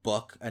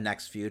 book a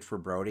next feud for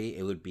Brody,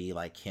 it would be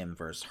like him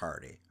versus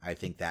Hardy. I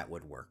think that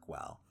would work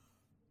well.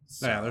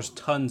 So, yeah, there's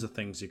tons of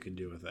things you could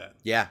do with that.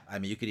 Yeah, I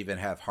mean, you could even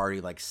have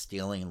Hardy like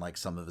stealing like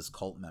some of his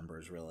cult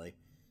members, really,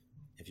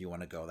 if you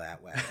want to go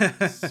that way.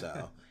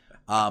 So,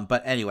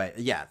 but anyway,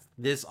 yeah,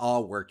 this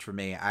all worked for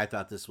me. I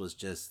thought this was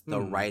just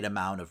the right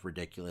amount of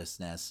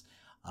ridiculousness.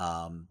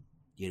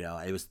 You know,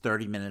 it was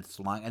 30 minutes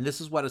long, and this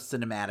is what a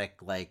cinematic,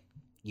 like,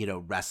 you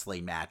know,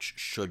 wrestling match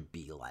should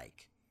be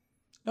like.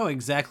 No,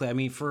 exactly. I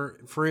mean, for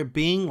it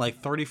being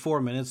like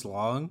 34 minutes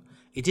long,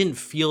 it didn't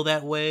feel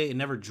that way. It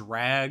never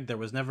dragged. There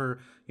was never,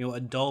 you know, a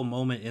dull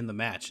moment in the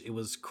match. It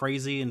was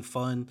crazy and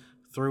fun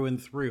through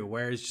and through.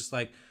 Whereas just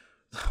like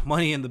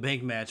Money in the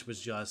Bank match was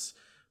just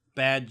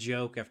bad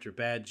joke after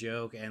bad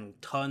joke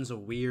and tons of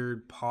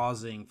weird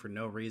pausing for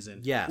no reason.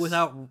 Yes.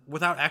 Without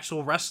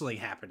actual wrestling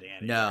happening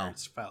anywhere. No.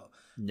 It's felt.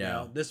 No. You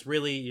know, this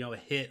really, you know,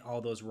 hit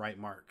all those right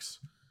marks.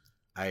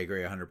 I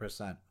agree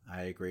 100%.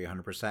 I agree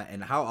 100%.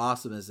 And how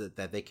awesome is it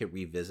that they could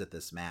revisit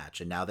this match,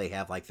 and now they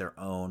have like their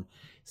own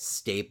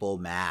staple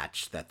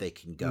match that they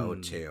can go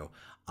to.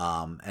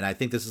 And I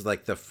think this is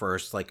like the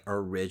first like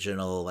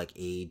original like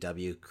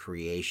AEW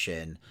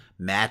creation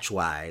match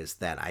wise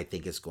that I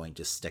think is going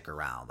to stick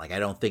around. Like, I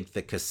don't think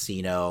the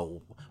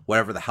Casino,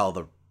 whatever the hell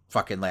the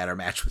fucking ladder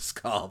match was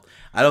called,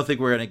 I don't think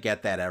we're going to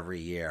get that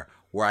every year,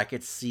 where I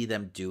could see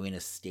them doing a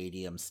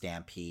stadium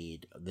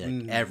stampede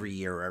like every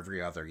year or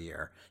every other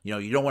year. You know,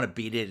 you don't want to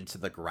beat it into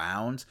the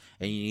ground,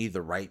 and you need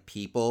the right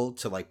people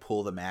to like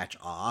pull the match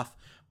off.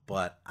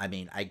 But I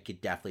mean, I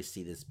could definitely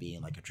see this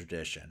being like a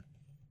tradition.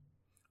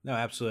 No,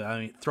 absolutely. I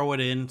mean, throw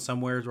it in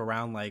somewhere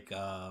around like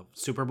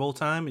Super Bowl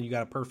time, and you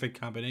got a perfect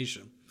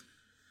combination.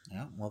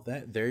 Yeah, well,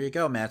 there you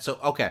go, man. So,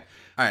 okay.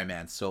 All right,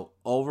 man. So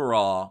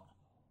overall,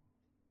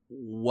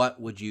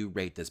 what would you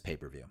rate this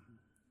pay-per-view?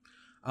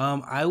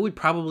 I would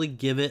probably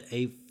give it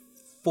a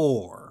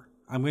 4.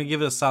 I'm going to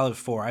give it a solid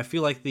 4. I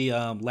feel like the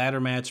ladder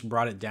match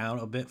brought it down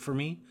a bit for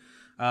me.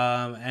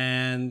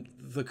 And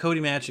the Cody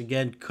match,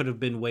 again, could have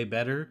been way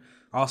better.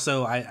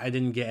 Also, I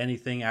didn't get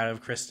anything out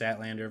of Chris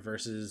Statlander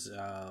versus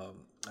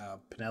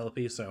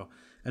Penelope. So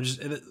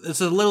it's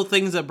the little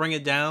things that bring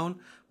it down.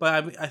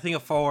 But I think a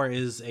 4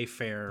 is a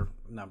fair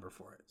number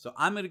for it. So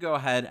I'm going to go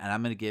ahead and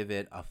I'm going to give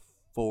it a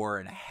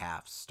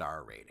 4.5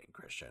 star rating,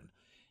 Christian.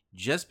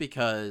 Just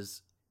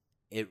because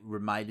it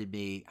reminded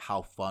me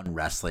how fun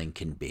wrestling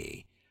can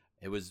be.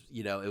 It was,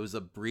 you know, it was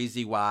a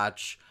breezy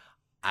watch.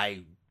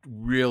 I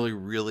really,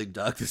 really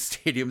dug the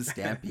Stadium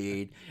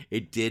Stampede.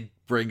 It did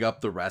bring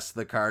up the rest of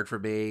the card for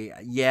me.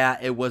 Yeah,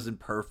 it wasn't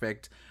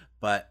perfect,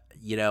 but,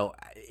 you know,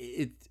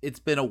 it's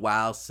been a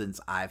while since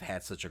I've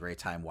had such a great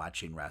time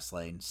watching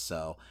wrestling.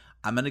 So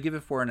I'm going to give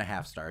it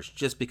 4.5 stars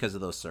just because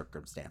of those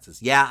circumstances.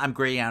 Yeah, I'm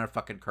grading on a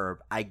fucking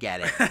curve. I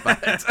get it.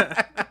 But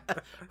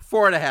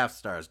 4.5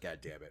 stars,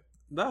 goddammit.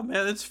 No,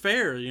 man, it's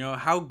fair. You know,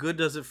 how good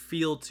does it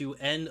feel to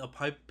end a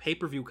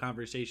pay-per-view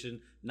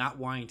conversation not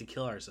wanting to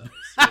kill ourselves?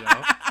 You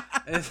know?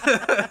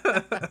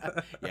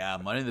 Yeah,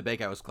 Money in the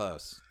Bank, I was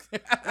close.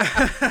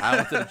 I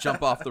wanted to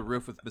jump off the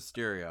roof with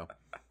Mysterio.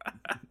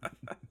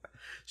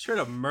 Should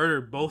have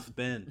murdered both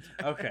Ben.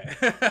 Okay.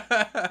 All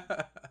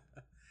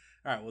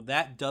right, well,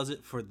 that does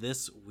it for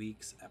this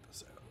week's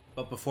episode.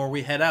 But before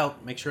we head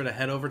out, make sure to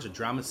head over to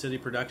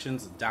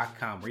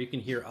DramaCityProductions.com, where you can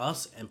hear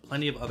us and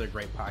plenty of other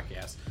great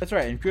podcasts. That's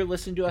right. And if you're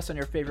listening to us on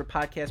your favorite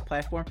podcast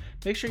platform,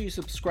 make sure you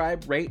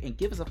subscribe, rate, and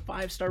give us a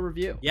 5-star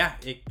review. Yeah,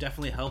 it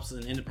definitely helps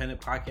an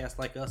independent podcast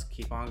like us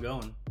keep on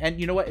going.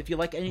 And you know what? If you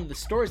like any of the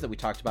stories that we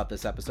talked about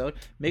this episode,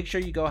 make sure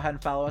you go ahead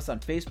and follow us on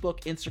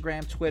Facebook,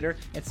 Instagram, Twitter,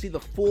 and see the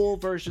full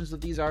versions of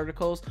these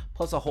articles,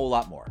 plus a whole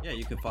lot more. Yeah,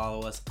 you can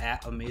follow us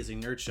at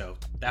Amazing Nerd Show.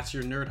 That's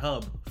your nerd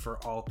hub for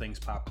all things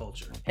pop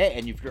culture. Hey,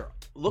 and if you're you're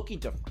looking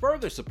to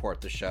further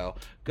support the show,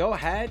 go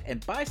ahead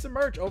and buy some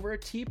merch over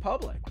at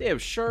TeePublic. They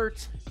have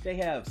shirts, they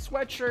have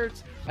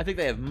sweatshirts, I think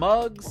they have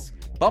mugs,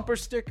 bumper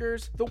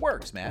stickers, the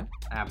works, man.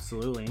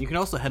 Absolutely. And you can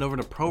also head over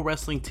to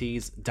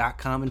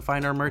ProWrestlingTees.com and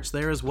find our merch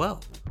there as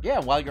well. Yeah,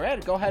 while you're at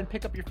it, go ahead and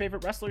pick up your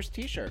favorite wrestler's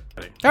t-shirt.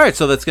 All right,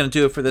 so that's going to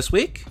do it for this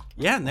week.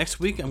 Yeah, next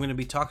week I'm going to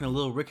be talking a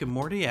little Rick and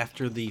Morty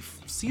after the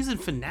season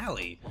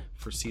finale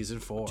for season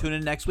 4. Tune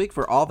in next week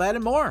for all that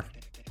and more.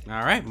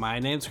 All right, my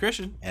name's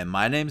Christian. And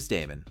my name's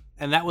Damon.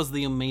 And that was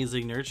the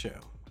Amazing Nerd Show.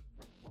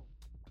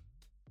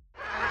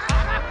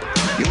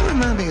 You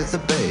remind me of the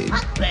Babe.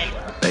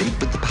 Babe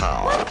with the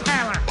power. What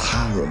power?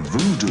 Power of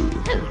voodoo.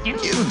 Who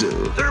do? You do.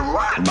 They're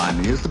what?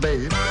 Remind me of the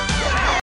Babe.